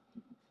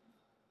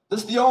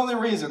 This is the only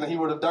reason that he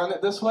would have done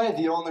it this way.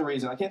 The only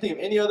reason. I can't think of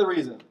any other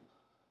reason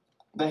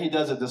that he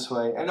does it this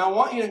way. And I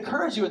want you to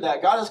encourage you with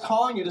that. God is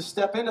calling you to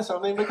step into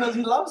something because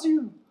he loves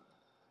you.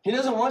 He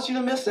doesn't want you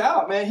to miss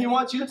out, man. He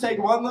wants you to take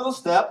one little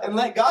step and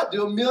let God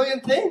do a million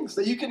things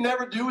that you can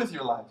never do with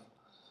your life.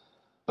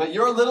 But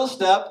your little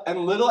step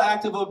and little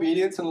act of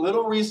obedience and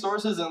little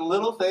resources and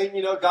little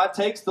thing, God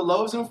takes the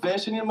loaves and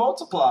fish and he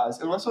multiplies.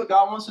 And that's what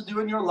God wants to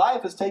do in your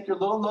life is take your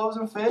little loaves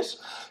and fish,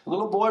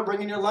 little boy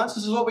bringing your lunch.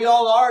 This is what we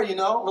all are,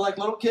 We're like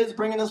little kids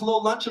bringing this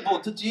little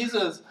Lunchable to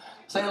Jesus,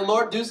 saying,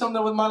 Lord, do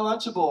something with my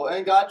Lunchable.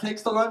 And God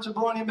takes the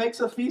Lunchable and he makes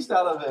a feast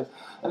out of it.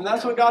 And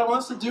that's what God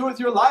wants to do with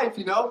your life,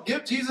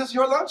 Give Jesus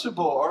your Lunchable,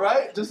 all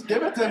right? Just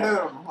give it to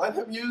him. Let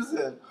him use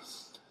it.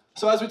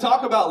 So as we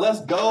talk about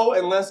let's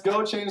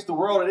go change the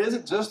world, it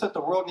isn't just that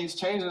the world needs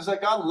change. It's that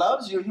God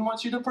loves you. He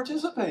wants you to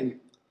participate.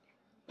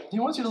 He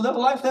wants you to live a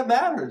life that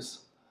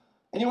matters.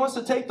 And he wants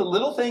to take the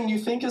little thing you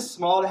think is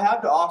small to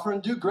have to offer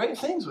and do great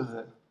things with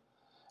it.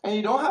 And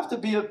you don't have to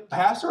be a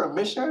pastor, a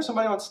missionary,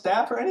 somebody on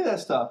staff, or any of that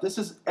stuff. This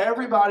is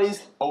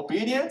everybody's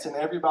obedience and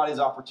everybody's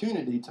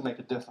opportunity to make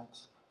a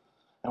difference.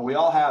 And we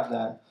all have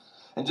that.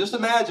 And just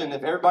imagine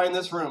if everybody in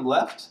this room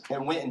left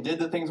and went and did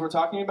the things we're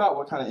talking about,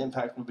 what kind of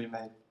impact would be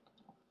made?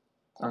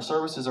 Our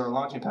services are a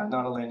launching pad,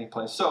 not a landing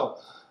place. So,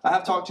 I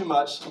have talked too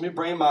much. Let me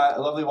bring my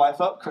lovely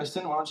wife up.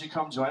 Kristen, why don't you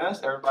come join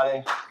us?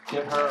 Everybody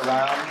give her a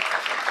round.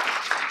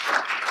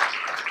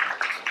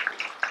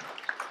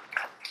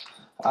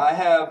 I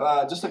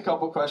have just a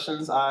couple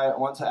questions I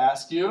want to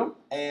ask you,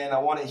 and I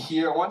want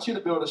you to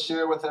be able to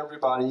share with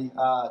everybody,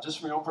 just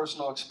from your own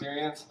personal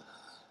experience,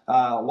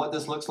 what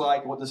this looks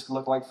like, what this could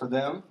look like for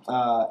them,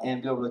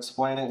 and be able to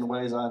explain it in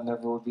ways I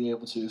never would be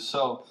able to.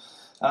 So,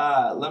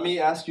 let me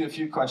ask you a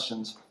few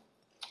questions.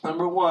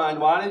 Number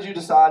one, why did you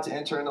decide to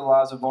enter into the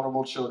lives of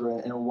vulnerable children,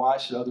 and why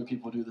should other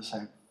people do the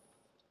same?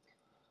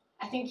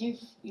 I think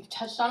you've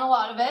touched on a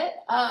lot of it,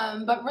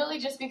 but really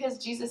just because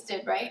Jesus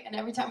did, right? And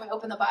every time we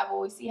open the Bible,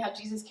 we see how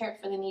Jesus cared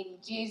for the needy,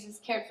 Jesus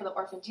cared for the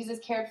orphan, Jesus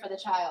cared for the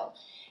child.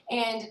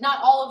 And not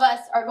all of us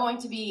are going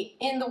to be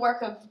in the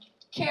work of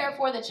care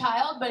for the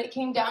child, but it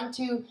came down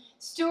to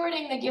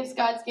stewarding the gifts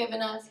God's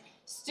given us,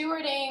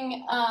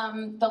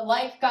 stewarding the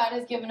life God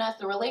has given us,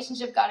 the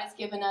relationship God has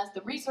given us,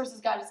 the resources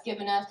God has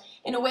given us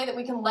in a way that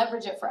we can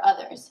leverage it for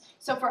others.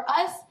 So for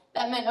us,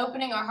 That meant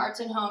opening our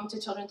hearts and home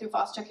to children through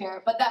foster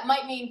care. But that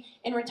might mean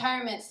in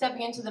retirement,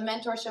 stepping into the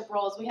mentorship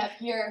roles we have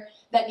here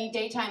that need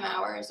daytime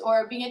hours,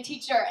 or being a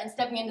teacher and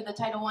stepping into the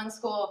Title I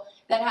school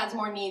that has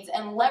more needs,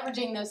 and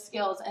leveraging those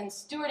skills and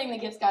stewarding the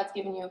gifts God's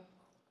given you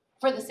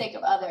for the sake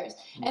of others.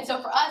 And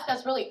so for us,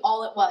 that's really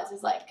all it was,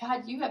 is like,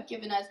 God, you have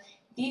given us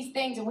these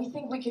things, and we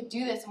think we could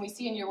do this, and we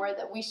see in your word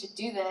that we should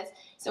do this.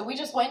 So we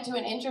just went to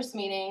an interest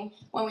meeting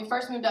when we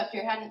first moved up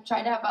here, hadn't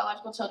tried to have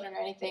biological children or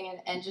anything,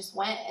 and just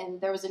went, and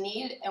there was a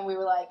need, and we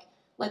were like,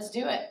 let's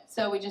do it.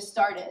 So we just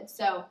started.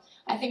 So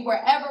I think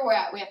wherever we're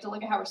at, we have to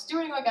look at how we're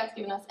stewarding what God's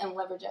given us and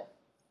leverage it.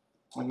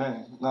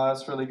 Amen. No,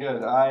 that's really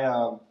good.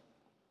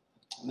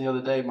 The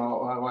other day,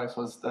 my wife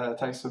was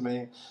texting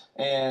me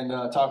and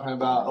talking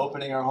about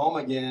opening our home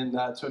again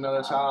to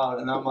another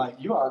child, and I'm like,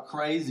 you are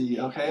crazy,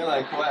 okay?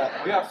 Like, what?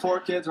 We have 4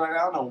 kids right now.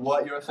 I don't know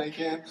what you're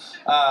thinking.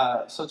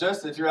 So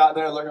just if you're out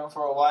there looking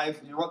for a wife,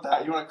 you want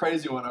that. You want a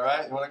crazy one, all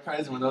right? You want a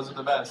crazy one. Those are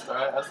the best, all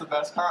right? That's the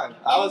best kind.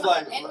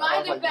 In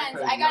my defense,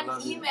 I got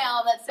an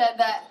email that said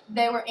that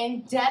they were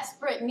in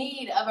desperate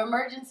need of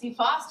emergency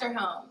foster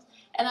homes,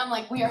 and I'm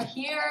like, we are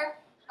here.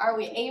 Are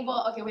we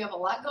able? Okay, we have a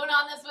lot going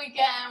on this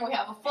weekend. We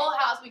have a full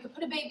house. We could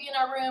put a baby in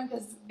our room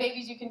because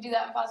babies, you can do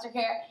that in foster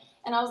care.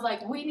 And I was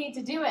like, we need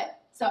to do it.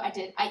 So I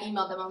did. I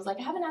emailed them. I was like,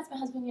 I haven't asked my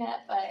husband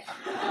yet, but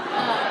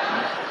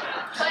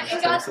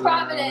in God's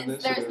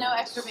providence, there's no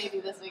extra baby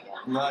this weekend.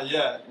 Not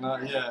yet.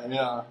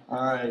 Yeah.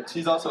 All right.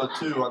 She's also a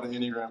 2 on the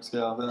Enneagram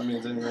scale. If that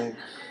means anything.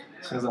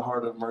 She has a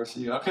heart of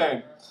mercy.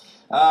 Okay.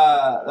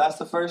 That's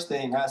the first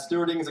thing.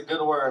 Stewarding is a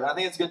good word. I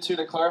think it's good, too,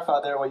 to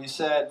clarify there what you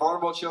said.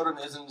 Vulnerable children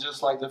isn't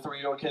just like the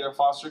 3-year-old kid in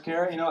foster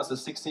care. You know, it's a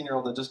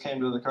 16-year-old that just came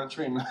to the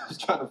country and is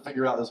trying to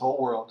figure out this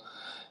whole world.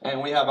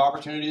 And we have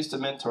opportunities to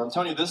mentor. I'm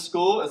telling you, this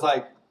school is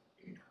like,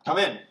 come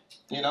in.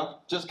 You know,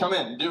 just come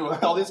in. Do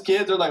all these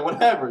kids are like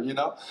whatever. You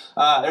know,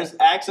 there's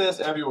access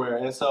everywhere,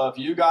 and so if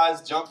you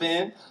guys jump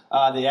in,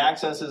 the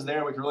access is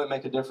there. We can really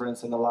make a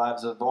difference in the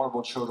lives of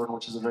vulnerable children,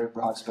 which is a very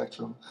broad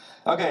spectrum.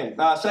 Okay,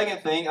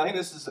 second thing, I think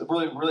this is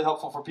really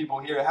helpful for people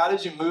here. How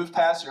did you move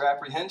past your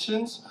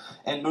apprehensions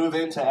and move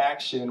into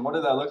action? What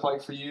did that look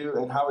like for you,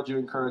 and how would you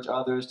encourage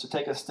others to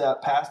take a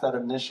step past that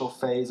initial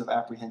phase of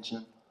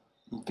apprehension?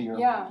 Fear.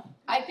 Yeah,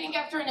 I think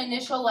after an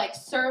initial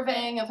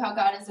surveying of how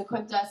God has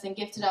equipped us and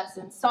gifted us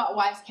and sought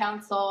wise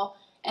counsel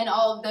and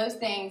all of those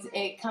things,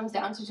 it comes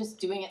down to just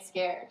doing it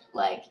scared.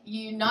 Like,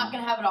 you're not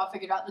going to have it all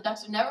figured out. The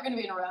ducks are never going to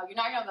be in a row. You're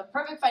not going to have the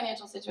perfect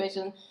financial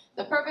situation,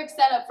 the perfect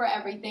setup for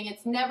everything.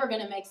 It's never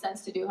going to make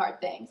sense to do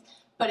hard things.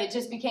 But it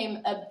just became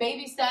a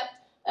baby step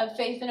of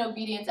faith and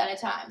obedience at a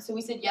time. So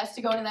we said yes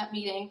to going to that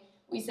meeting.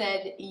 We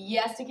said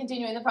yes to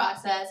continuing the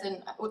process,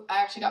 and I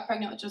actually got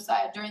pregnant with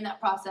Josiah during that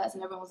process,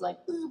 and everyone was like,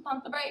 ooh,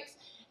 pump the brakes.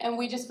 And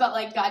we just felt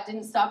like God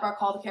didn't stop our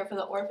call to care for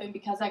the orphan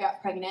because I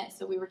got pregnant,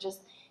 so we were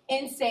just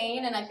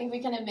insane, and I think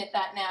we can admit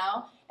that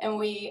now. And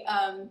we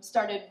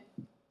started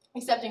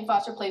accepting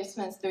foster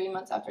placements 3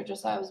 months after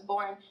Josiah was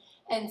born.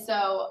 And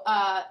so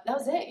that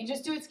was it. You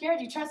just do it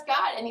scared. You trust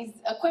God, and He's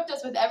equipped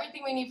us with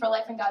everything we need for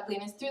life and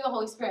godliness through the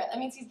Holy Spirit. That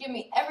means He's given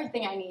me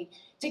everything I need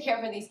to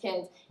care for these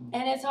kids.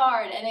 And it's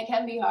hard, and it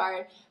can be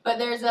hard. But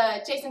there's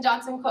a Jason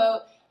Johnson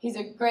quote. He's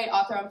a great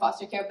author on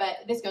foster care,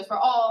 but this goes for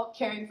all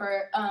caring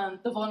for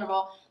the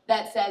vulnerable,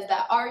 that says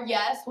that our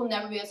yes will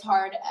never be as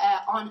hard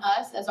on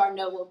us as our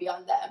no will be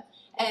on them.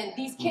 And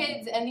these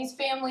kids and these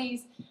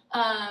families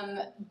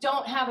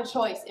don't have a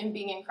choice in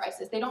being in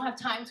crisis. They don't have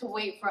time to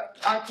wait for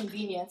our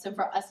convenience and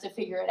for us to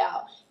figure it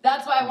out.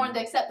 That's why I wanted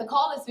to accept the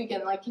call this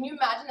weekend. Like, can you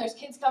imagine there's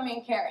kids coming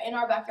in care in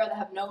our backyard that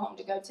have no home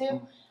to go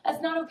to?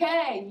 That's not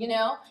okay, you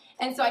know?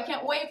 And so I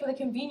can't wait for the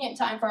convenient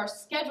time for our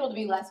schedule to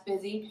be less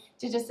busy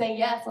to just say,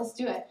 yes, let's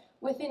do it.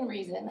 Within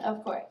reason,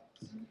 of course.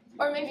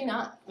 Or maybe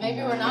not. Maybe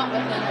we're not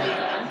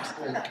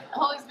within reason. The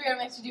Holy Spirit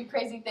makes you do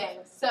crazy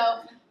things. So,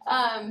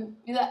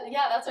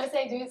 that's what I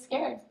say. Do it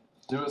scared.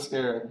 Do it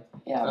scared.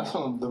 Yeah. That's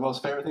one of the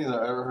most favorite things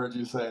I've ever heard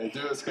you say.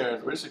 Do it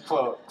scared. We should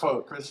quote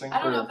Kristen.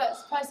 I don't know if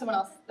that's probably someone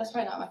else. That's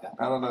probably not my quote.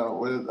 I don't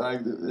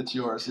know. It's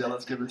yours. Yeah,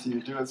 let's give it to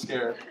you. Do it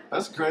scared.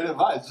 That's great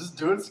advice. Just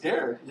do it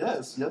scared.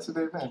 Yes, and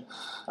amen.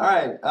 All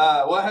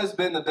right. What has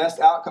been the best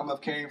outcome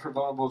of caring for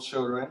vulnerable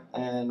children,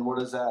 and what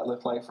does that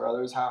look like for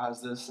others? How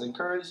has this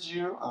encouraged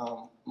you?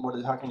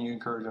 How can you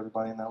encourage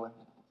everybody in that way?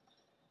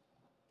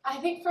 I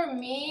think for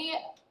me,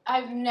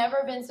 I've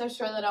never been so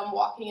sure that I'm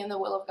walking in the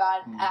will of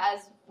God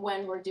as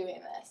when we're doing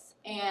this.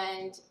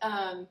 And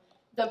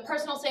the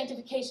personal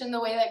sanctification, the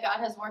way that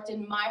God has worked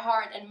in my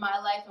heart and my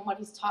life and what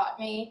He's taught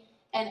me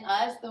and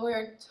us, that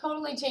we're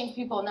totally changed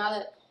people. Now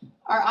that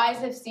our eyes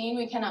have seen,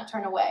 we cannot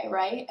turn away,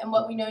 right? And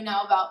what we know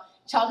now about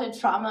childhood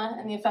trauma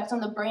and the effects on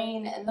the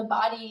brain and the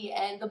body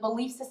and the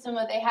belief system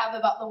that they have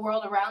about the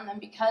world around them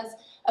because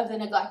of the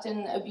neglect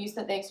and abuse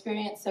that they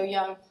experienced so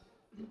young,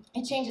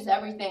 it changes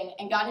everything.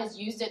 And God has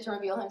used it to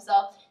reveal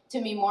Himself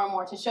to me more and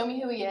more, to show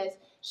me who He is,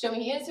 show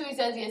me He is who He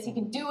says He is, He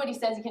can do what He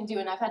says He can do,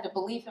 and I've had to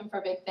believe Him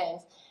for big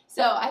things.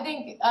 So I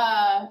think,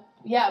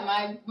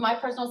 my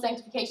personal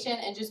sanctification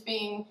and just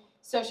being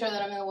so sure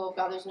that I'm in the will of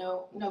God, there's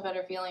no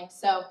better feeling.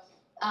 So,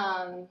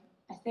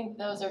 I think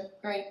those are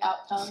great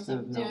outcomes Good,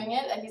 of doing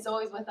it, and he's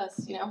always with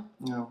us, Yeah.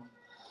 Yeah,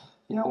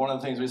 one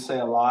of the things we say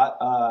a lot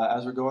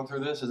as we're going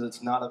through this is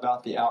it's not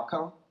about the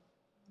outcome.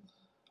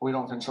 We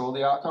don't control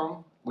the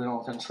outcome. We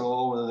don't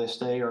control whether they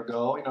stay or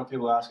go.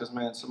 People ask us,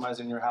 man, somebody's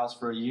in your house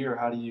for a year.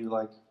 How do you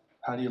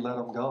let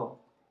them go?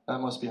 That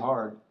must be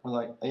hard. We're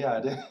like,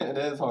 yeah, it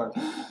is hard.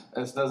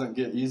 It doesn't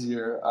get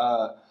easier.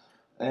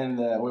 And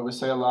what we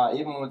say a lot,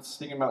 even when it's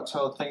thinking about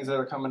things that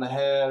are coming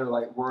ahead or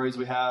like worries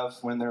we have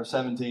when they're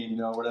 17,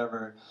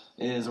 whatever,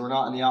 is we're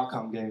not in the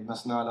outcome game.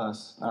 That's not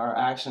us. Our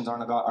actions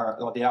aren't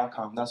about the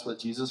outcome. That's what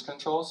Jesus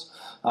controls.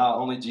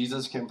 Only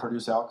Jesus can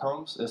produce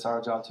outcomes. It's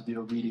our job to be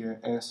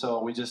obedient. And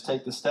so we just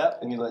take the step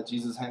and you let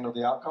Jesus handle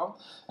the outcome.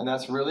 And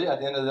that's really,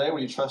 at the end of the day,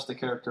 when you trust the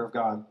character of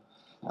God.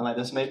 And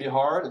this may be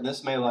hard, and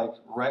this may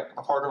wreck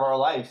a part of our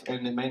life,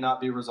 and it may not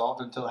be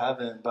resolved until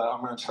heaven. But I'm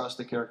going to trust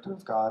the character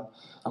of God.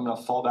 I'm going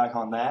to fall back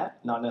on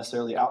that, not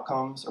necessarily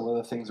outcomes or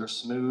whether things are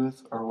smooth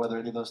or whether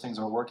any of those things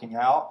are working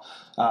out.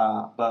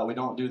 But we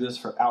don't do this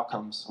for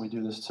outcomes. We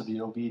do this to be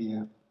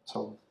obedient.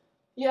 So.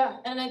 Yeah,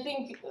 and I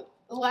think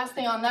the last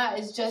thing on that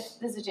is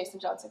this is a Jason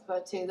Johnson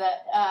quote too,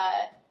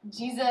 that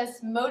Jesus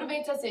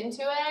motivates us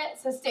into it,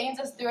 sustains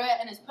us through it,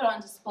 and is put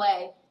on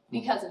display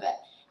because of it.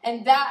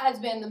 And that has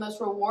been the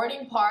most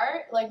rewarding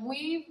part.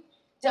 We've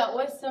dealt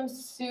with some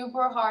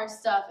super hard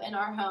stuff in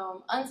our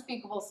home,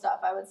 unspeakable stuff,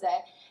 I would say.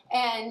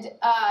 And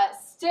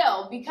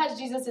still, because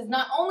Jesus is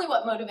not only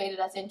what motivated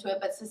us into it,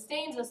 but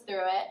sustains us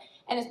through it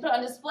and is put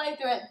on display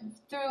through it,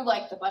 through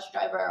the bus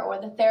driver or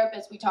the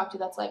therapist we talk to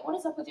that's like, what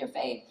is up with your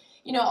faith?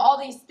 All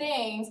these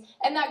things.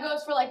 And that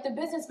goes for the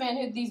businessman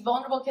who these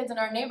vulnerable kids in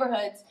our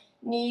neighborhoods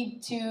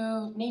need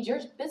your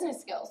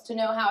business skills to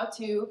know how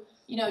to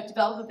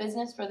develop a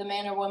business for the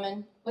man or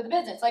woman with a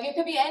business. It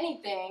could be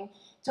anything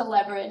to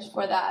leverage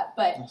for that.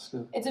 But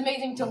it's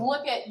amazing to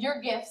look at your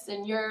gifts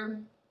and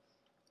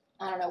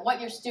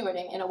what you're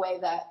stewarding in a way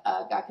that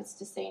God could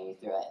sustain you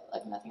through it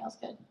like nothing else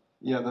could.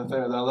 Yeah, I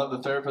love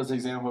the therapist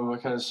example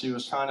because she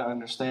was trying to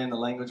understand the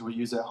language we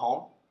use at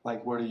home.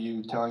 What are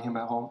you telling him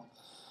at home?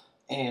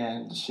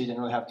 And she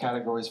didn't really have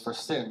categories for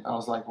sin. I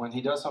was like, when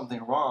he does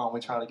something wrong, we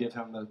try to give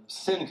him the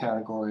sin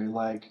category.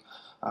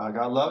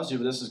 God loves you,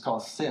 but this is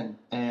called sin.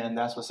 And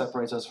that's what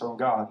separates us from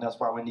God. That's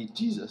why we need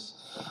Jesus.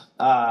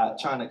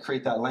 Trying to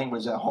create that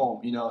language at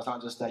home. It's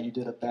not just that you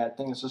did a bad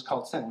thing. It's just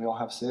called sin. We all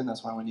have sin.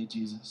 That's why we need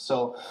Jesus.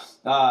 So,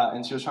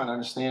 and she was trying to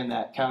understand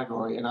that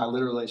category. And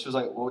she was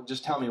like, well,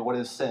 just tell me, what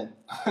is sin?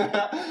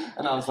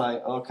 And I was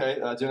like, okay,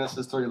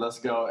 Genesis 3, let's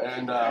go.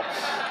 And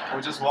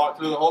we just walked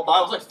through the whole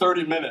Bible. It was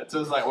 30 minutes. It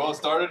was it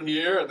started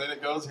here, and then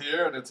it goes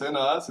here, and it's in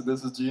us, and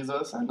this is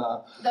Jesus. And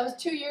that was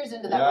 2 years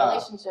into that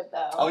relationship,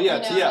 though. Oh, yeah,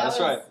 that's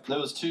right. That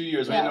was 2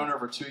 years. We had known her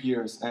for 2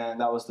 years,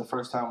 and that was the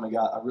first time we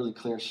got a really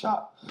clear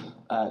shot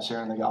at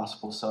sharing the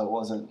gospel. So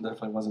it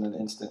definitely wasn't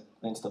an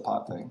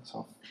Instapot thing.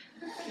 So.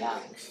 Yeah.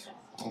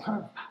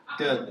 Okay.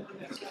 Good.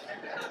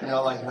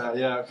 Like that.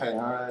 Yeah. Okay.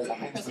 All right.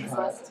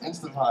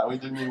 Instapot. We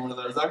did need one of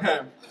those. Okay.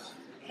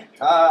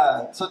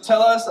 So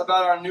tell us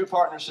about our new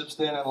partnerships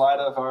then in light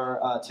of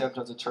our attempt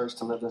as a church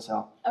to live this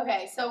out.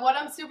 Okay, so what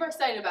I'm super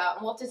excited about,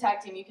 and we'll have to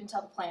tag team, you can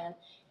tell the plan,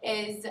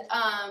 is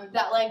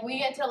that we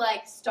get to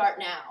start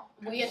now.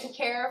 We get to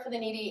care for the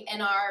needy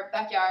in our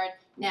backyard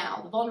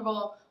now, the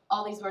vulnerable,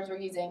 all these words we're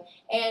using.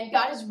 And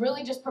God has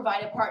really just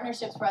provided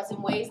partnerships for us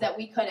in ways that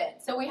we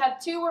couldn't. So we have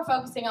 2 we're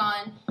focusing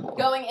on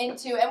going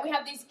into, and we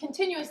have these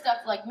continuous stuff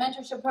like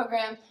mentorship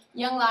programs,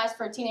 Young Lives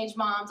for teenage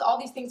moms, all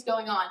these things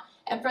going on.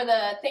 And for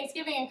the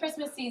Thanksgiving and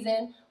Christmas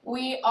season,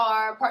 we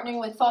are partnering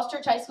with Falls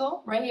Church High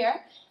School right here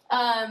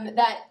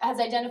that has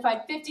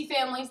identified 50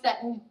 families that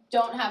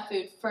don't have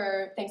food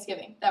for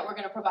Thanksgiving that we're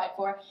going to provide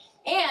for.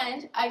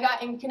 And I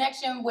got in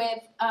connection with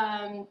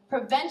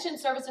Prevention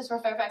Services for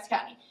Fairfax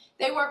County.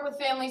 They work with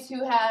families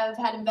who have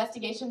had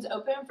investigations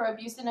open for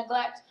abuse and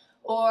neglect,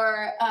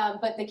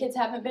 but the kids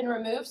haven't been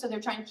removed, so they're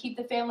trying to keep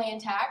the family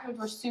intact, which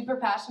we're super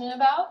passionate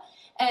about.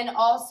 And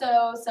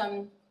also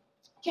some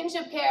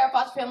kinship care,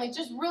 foster families,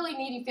 just really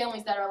needy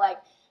families that are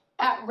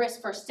at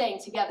risk for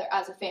staying together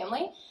as a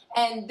family.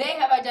 And they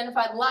have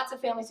identified lots of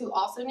families who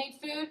also need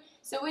food.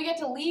 So we get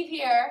to leave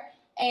here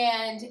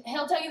and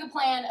he'll tell you the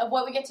plan of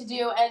what we get to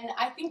do. And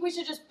I think we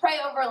should just pray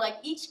over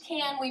each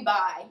can we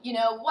buy,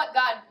 what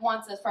God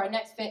wants us for our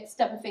next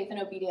step of faith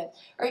and obedience,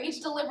 or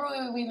each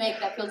delivery we make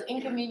that feels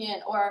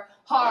inconvenient or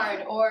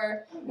hard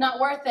or not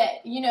worth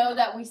it,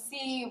 that we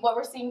see what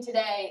we're seeing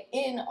today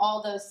in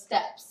all those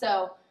steps.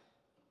 So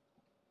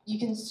you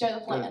can share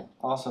the plan. Good.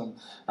 Awesome.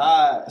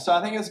 So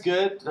I think it's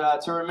good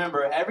to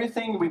remember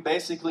everything we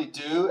basically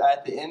do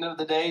at the end of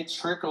the day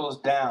trickles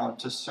down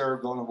to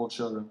serve vulnerable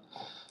children.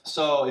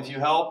 So if you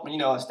help,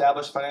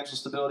 establish financial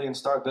stability and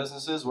start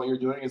businesses, what you're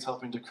doing is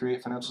helping to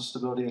create financial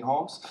stability in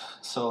homes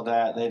so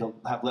that they don't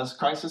have less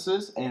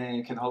crises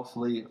and can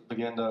hopefully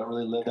begin to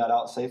really live that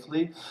out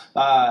safely.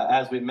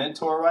 As we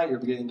mentor, right, you're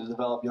beginning to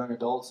develop young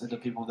adults into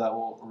people that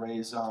will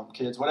raise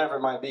kids, whatever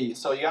it might be.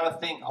 So you got to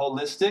think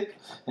holistic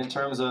in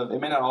terms of, it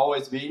may not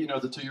always be,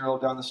 the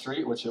 2-year-old down the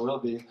street, which it will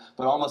be,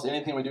 but almost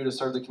anything we do to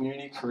serve the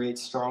community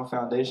creates strong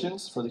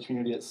foundations for the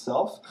community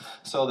itself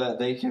so that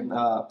they can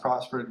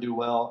prosper and do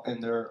well in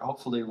their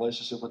hopefully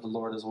relationship with the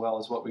Lord as well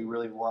is what we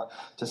really want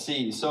to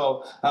see.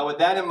 So with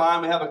that in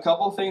mind, we have a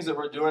couple of things that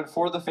we're doing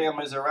for the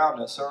families around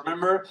us. So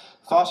remember,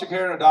 foster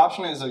care and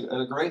adoption is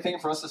a great thing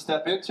for us to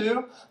step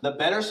into. The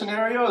better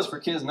scenario is for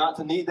kids not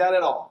to need that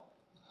at all.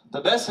 The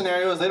best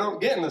scenario is they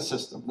don't get in the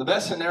system. The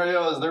best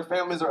scenario is their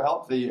families are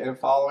healthy and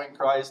following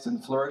Christ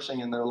and flourishing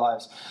in their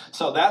lives.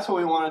 So that's what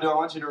we want to do. I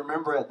want you to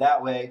remember it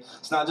that way.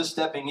 It's not just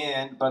stepping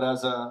in, but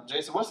as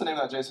Jason, what's the name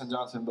of that Jason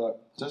Johnson book?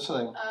 Just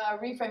so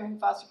Reframing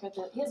Foster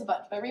Care. He has a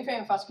bunch, but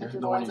Reframing Foster Care through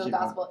the lens of the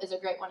gospel is a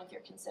great one if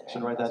you're considering.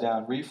 Should write that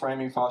down.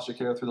 Reframing Foster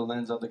Care through the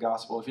lens of the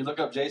gospel. If you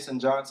look up Jason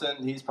Johnson,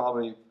 he's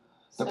probably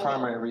the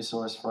primary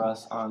resource for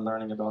us on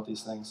learning about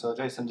these things. So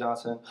Jason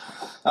Johnson.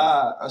 What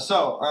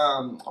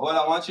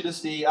I want you to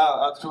see,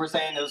 we're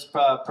saying is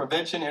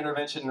prevention,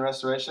 intervention, and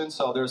restoration.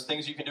 So there's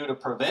things you can do to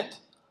prevent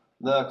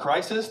the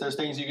crisis. There's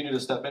things you can do to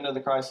step into the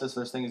crisis.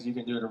 There's things you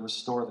can do to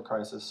restore the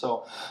crisis.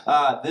 So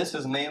this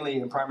is mainly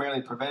and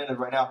primarily preventative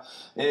right now,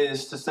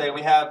 is to say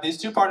we have these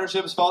two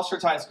partnerships, Falls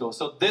Church High School.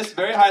 So this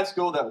very high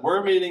school that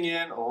we're meeting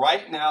in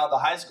right now, the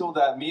high school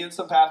that me and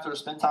some pastors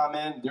spend time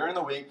in during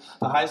the week,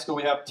 the high school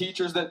we have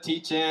teachers that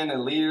teach in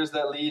and leaders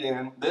that lead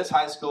in. This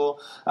high school,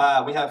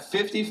 we have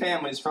 50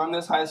 families from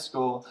this high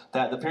school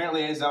that the parent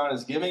liaison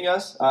is giving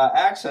us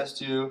access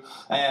to,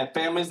 and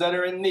families that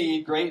are in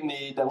need, great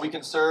need, that we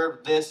can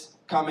serve this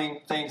coming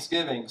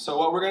Thanksgiving. So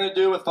what we're going to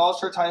do with Falls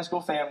Church High School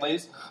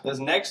families is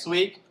next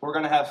week we're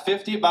going to have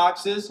 50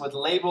 boxes with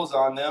labels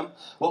on them.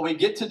 What we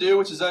get to do,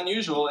 which is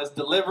unusual, is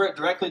deliver it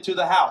directly to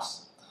the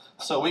house.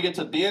 So we get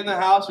to be in the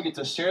house, we get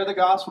to share the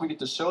gospel, we get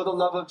to show the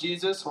love of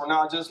Jesus. We're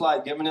not just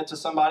like giving it to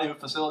somebody who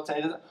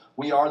facilitated it.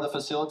 We are the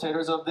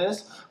facilitators of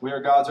this. We are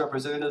God's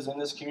representatives in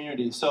this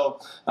community. So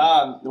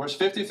there's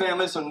 50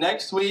 families. So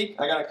next week,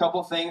 I got a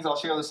couple things. I'll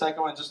share the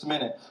second one in just a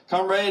minute.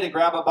 Come ready to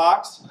grab a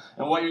box.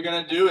 And what you're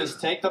going to do is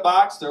take the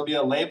box. There will be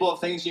a label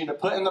of things you need to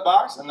put in the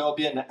box. And there will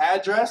be an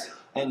address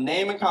and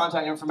name and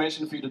contact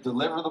information for you to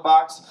deliver the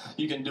box.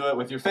 You can do it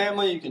with your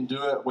family. You can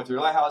do it with your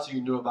lighthouse. You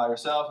can do it by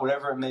yourself,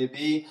 whatever it may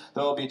be.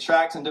 There will be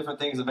tracts and different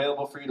things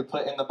available for you to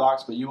put in the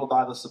box, but you will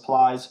buy the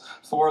supplies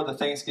for the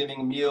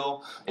Thanksgiving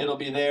meal. It'll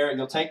be there.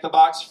 You'll take the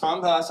box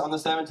from us on the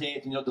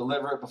 17th, and you'll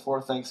deliver it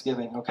before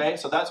Thanksgiving, okay?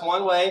 So that's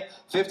one way.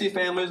 50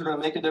 families are going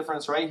to make a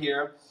difference right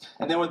here.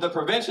 And then with the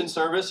prevention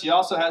service, she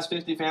also has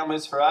 50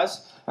 families for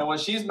us. And what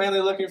she's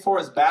mainly looking for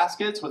is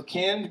baskets with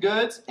canned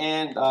goods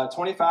and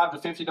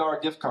 $25 to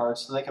 $50 gift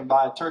cards so they can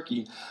buy a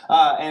turkey.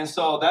 And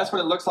so that's what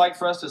it looks like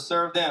for us to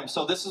serve them.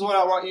 So this is what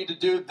I want you to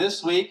do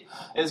this week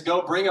is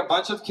go bring a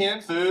bunch of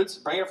canned foods,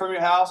 bring it from your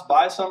house,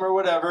 buy some or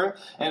whatever,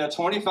 and a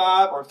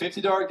 $25 or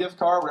 $50 gift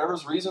card,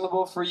 whatever's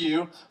reasonable for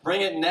you.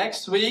 Bring it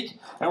next week,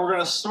 and we're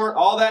going to sort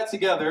all that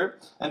together,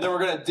 and then we're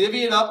going to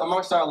divvy it up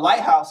amongst our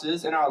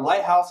lighthouses, and our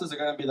lighthouses are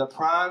going to be the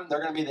prime,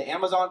 they're going to be the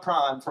Amazon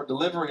Prime for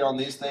delivery on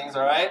these things,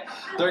 all right?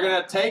 They're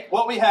going to take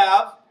what we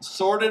have,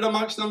 sort it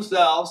amongst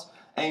themselves,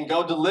 and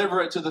go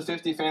deliver it to the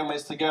 50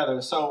 families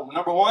together. So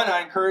number one,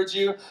 I encourage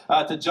you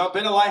to jump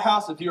into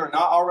Lighthouse if you are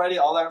not already.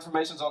 All that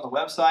information is on the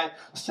website.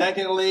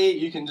 Secondly,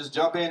 you can just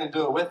jump in and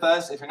do it with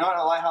us. If you're not in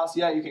a Lighthouse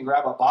yet, you can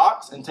grab a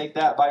box and take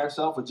that by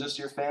yourself with just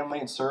your family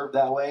and serve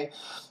that way.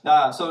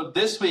 So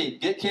this week,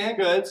 get canned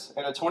goods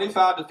and a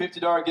 $25 to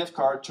 $50 gift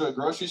card to a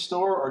grocery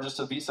store or just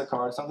a Visa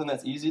card, something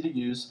that's easy to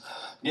use.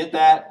 Get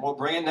that. We'll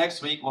bring it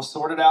next week. We'll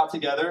sort it out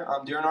together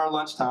during our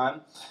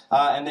lunchtime.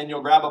 And then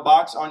you'll grab a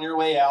box on your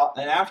way out.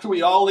 And after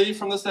we all leave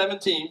from the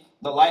 17th,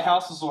 the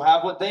lighthouses will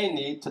have what they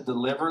need to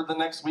deliver the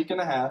next week and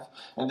a half.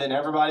 And then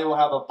everybody will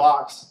have a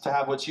box to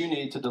have what you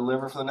need to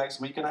deliver for the next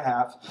week and a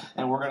half.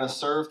 And we're going to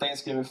serve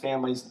Thanksgiving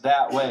families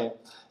that way.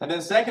 And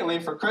then secondly,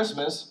 for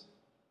Christmas,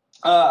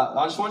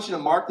 I just want you to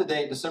mark the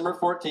date, December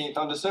 14th.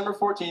 On December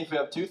 14th, we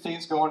have two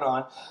things going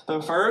on. The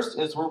first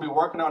is we'll be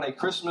working on a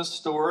Christmas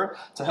store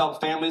to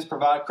help families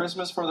provide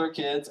Christmas for their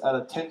kids at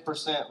a 10%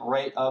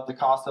 rate of the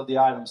cost of the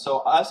item. So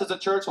us as a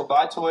church will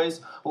buy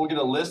toys. We'll get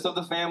a list of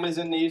the families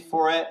in need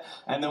for it,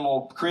 and then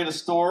we'll create a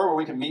store where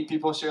we can meet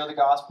people, share the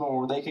gospel,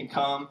 where they can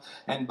come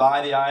and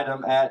buy the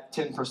item at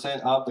 10%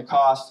 of the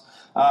cost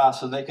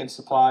so they can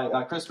supply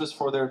Christmas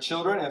for their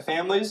children and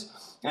families.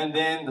 And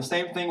then the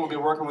same thing, we'll be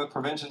working with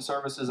prevention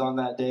services on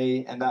that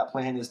day, and that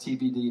plan is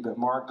TBD, but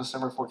mark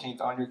December 14th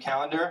on your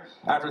calendar.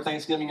 After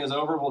Thanksgiving is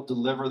over, we'll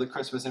deliver the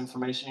Christmas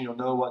information. You'll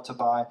know what to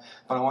buy,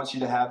 but I want you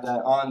to have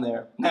that on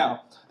there.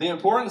 Now, the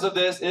importance of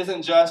this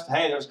isn't just,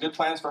 hey, there's good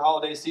plans for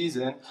holiday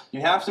season.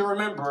 You have to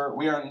remember,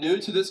 we are new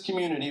to this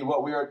community.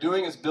 What we are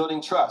doing is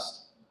building trust.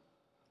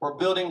 We're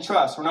building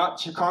trust. We're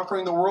not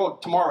conquering the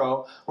world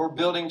tomorrow. We're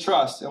building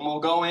trust. And we'll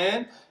go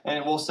in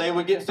and we'll say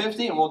we get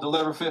 50 and we'll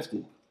deliver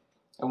 50.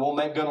 And we'll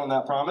make good on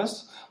that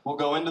promise. We'll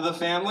go into the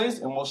families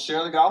and we'll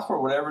share the gospel,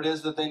 or whatever it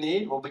is that they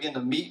need. We'll begin to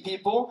meet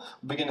people.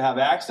 We'll begin to have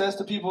access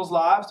to people's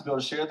lives to be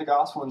able to share the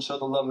gospel and show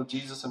the love of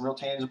Jesus in real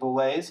tangible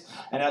ways.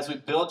 And as we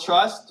build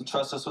trust, they'll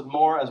trust us with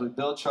more. As we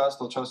build trust,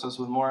 they'll trust us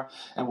with more.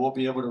 And we'll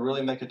be able to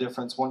really make a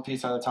difference one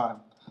piece at a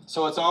time.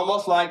 So it's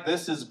almost like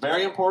this is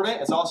very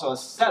important. It's also a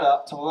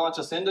setup to launch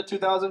us into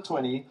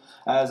 2020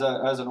 as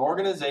an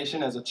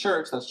organization, as a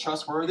church that's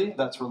trustworthy,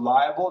 that's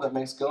reliable, that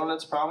makes good on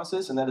its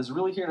promises, and that is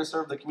really here to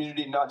serve the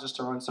community, not just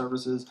to run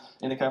services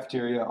in a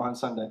cafeteria on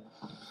Sunday.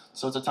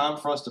 So it's a time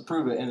for us to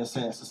prove it, in a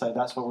sense, to say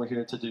that's what we're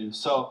here to do.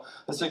 So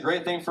it's a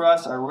great thing for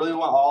us. I really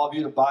want all of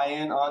you to buy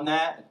in on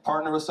that.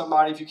 Partner with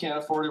somebody if you can't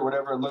afford it,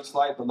 whatever it looks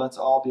like, but let's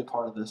all be a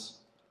part of this.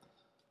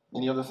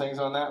 Any other things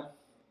on that?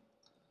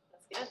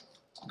 That's good.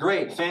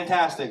 Great,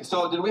 fantastic.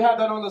 So did we have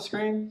that on the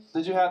screen?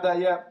 Did you have that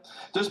yet?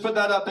 Just put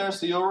that up there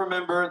so you'll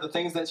remember the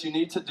things that you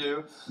need to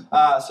do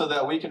so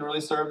that we can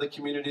really serve the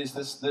communities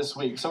this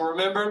week. So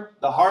remember,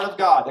 the heart of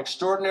God,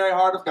 extraordinary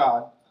heart of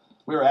God.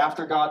 We are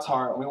after God's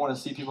heart, and we want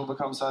to see people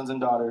become sons and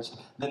daughters.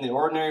 Then the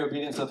ordinary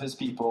obedience of his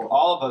people.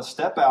 All of us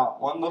step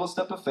out, one little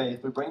step of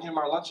faith. We bring him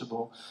our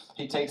Lunchable.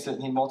 He takes it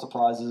and he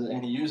multiplies it,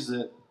 and he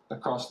uses it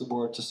across the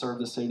board to serve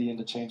the city and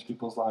to change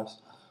people's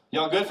lives.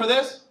 Y'all good for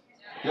this?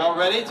 Y'all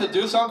ready to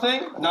do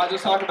something? Not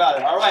just talk about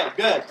it. All right,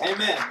 good.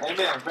 Amen.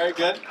 Amen. Very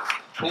good.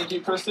 Thank you,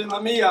 Kristen.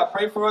 Let me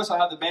pray for us. I'll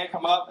have the band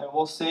come up and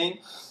we'll sing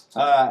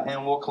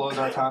and we'll close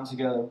our time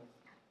together.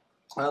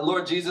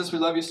 Lord Jesus, we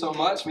love you so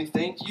much. We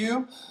thank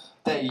you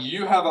that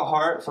you have a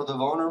heart for the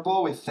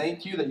vulnerable. We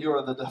thank you that you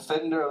are the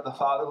defender of the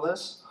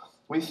fatherless.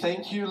 We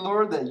thank you,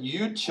 Lord, that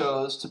you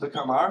chose to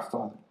become our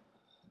Father.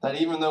 That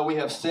even though we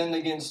have sinned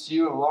against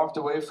you and walked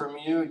away from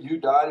you, you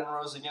died and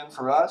rose again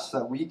for us,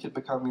 that we could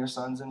become your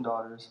sons and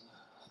daughters.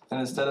 And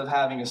instead of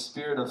having a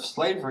spirit of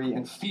slavery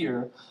and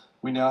fear,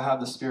 we now have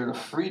the spirit of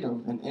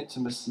freedom and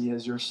intimacy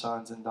as your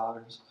sons and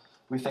daughters.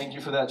 We thank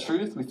you for that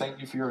truth. We thank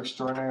you for your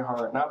extraordinary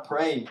heart. And I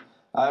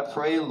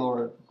pray,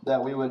 Lord,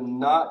 that we would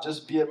not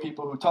just be a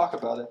people who talk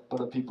about it, but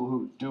a people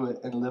who do it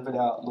and live it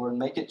out. Lord,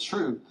 make it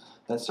true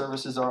that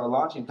services are a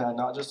launching pad,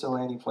 not just a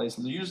landing place.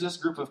 Use this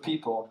group of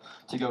people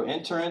to go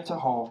enter into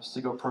homes,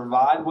 to go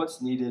provide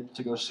what's needed,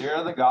 to go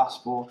share the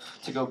gospel,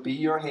 to go be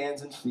your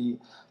hands and feet.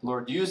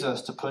 Lord, use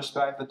us to push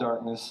back the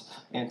darkness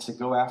and to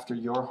go after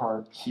your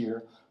heart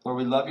here. Lord,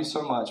 we love you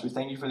so much. We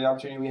thank you for the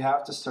opportunity we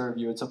have to serve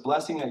you. It's a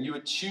blessing that you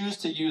would choose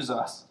to use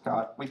us,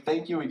 God. We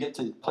thank you. We get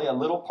to play a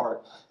little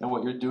part in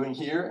what you're doing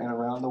here and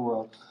around the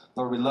world.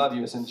 Lord, we love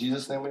you. It's in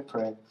Jesus' name we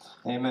pray.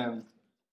 Amen.